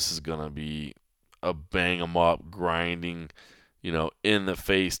Otto. This is going to be a bang-em-up, grinding,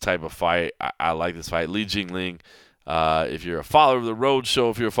 in-the-face type of fight. I like this fight. Li Jingling, if you're a follower of the Road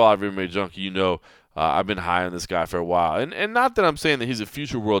Show, if you're a follower of MMA Junkie, I've been high on this guy for a while. And not that I'm saying that he's a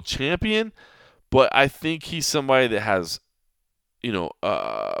future world champion, but I think he's somebody that has,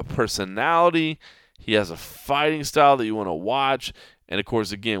 a personality. He has a fighting style that you want to watch. And, of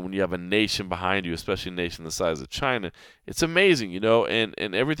course, again, when you have a nation behind you, especially a nation the size of China, it's amazing,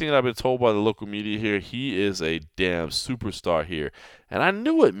 And everything that I've been told by the local media here, he is a damn superstar here. And I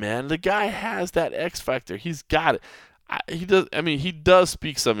knew it, man. The guy has that X factor. He's got it. He does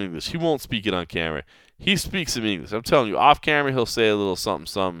speak some English. He won't speak it on camera. He speaks some English. I'm telling you, off camera, he'll say a little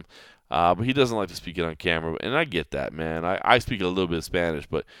something. But he doesn't like to speak it on camera. And I get that, man. I speak a little bit of Spanish,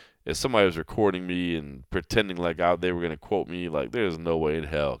 but if somebody was recording me and pretending like they were going to quote me, like, there's no way in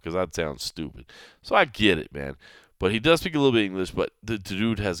hell, because that sounds stupid. So I get it, man. But he does speak a little bit of English, but the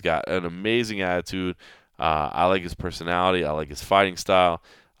dude has got an amazing attitude. I like his personality. I like his fighting style.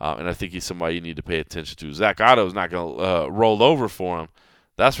 And I think he's somebody you need to pay attention to. Zach Otto is not going to roll over for him.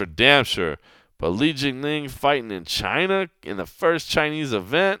 That's for damn sure. But Li Jingling fighting in China in the first Chinese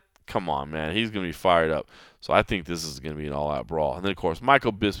event, come on, man. He's going to be fired up. So I think this is going to be an all-out brawl. And then, of course,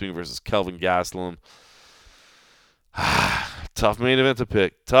 Michael Bisping versus Kelvin Gastelum. Tough main event to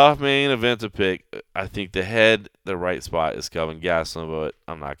pick. I think the right spot is Kelvin Gastelum, but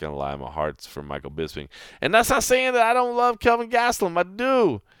I'm not going to lie, my heart's for Michael Bisping. And that's not saying that I don't love Kelvin Gastelum. I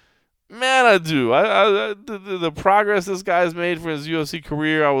do. Man, I do. The progress this guy's made for his UFC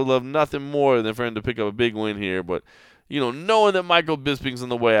career, I would love nothing more than for him to pick up a big win here. But, knowing that Michael Bisping's on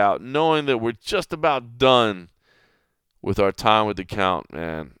the way out, knowing that we're just about done with our time with the count,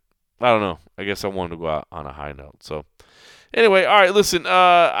 man, I don't know. I guess I wanted to go out on a high note. So, anyway, all right, listen.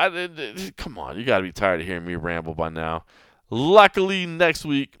 Come on. You got to be tired of hearing me ramble by now. Luckily, next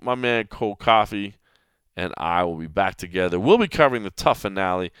week, my man Cold Coffee and I will be back together. We'll be covering the tough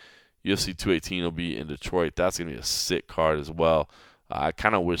finale. UFC 218 will be in Detroit. That's going to be a sick card as well. I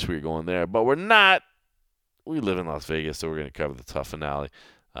kind of wish we were going there, but we're not. We live in Las Vegas, so we're going to cover the tough finale.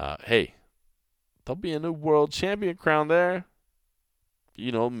 Hey, there'll be a new world champion crown there.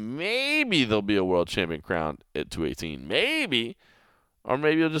 Maybe there'll be a world champion crown at 218. Maybe. Or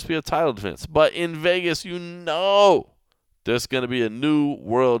maybe it'll just be a title defense. But in Vegas, there's going to be a new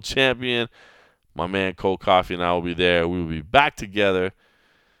world champion. My man Cold Coffee and I will be there. We will be back together.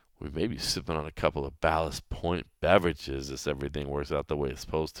 We may be sipping on a couple of Ballast Point beverages if everything works out the way it's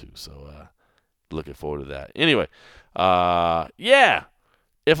supposed to. So, looking forward to that. Anyway, yeah.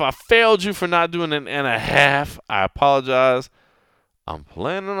 If I failed you for not doing an and a half, I apologize. I'm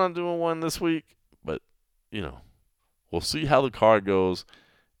planning on doing one this week, but, we'll see how the card goes.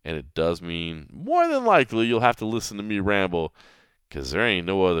 And it does mean more than likely you'll have to listen to me ramble because there ain't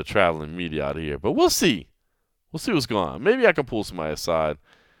no other traveling media out here. But we'll see. We'll see what's going on. Maybe I can pull somebody aside.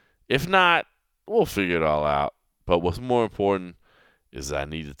 If not, we'll figure it all out. But what's more important is that I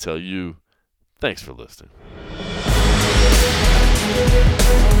need to tell you, thanks for listening.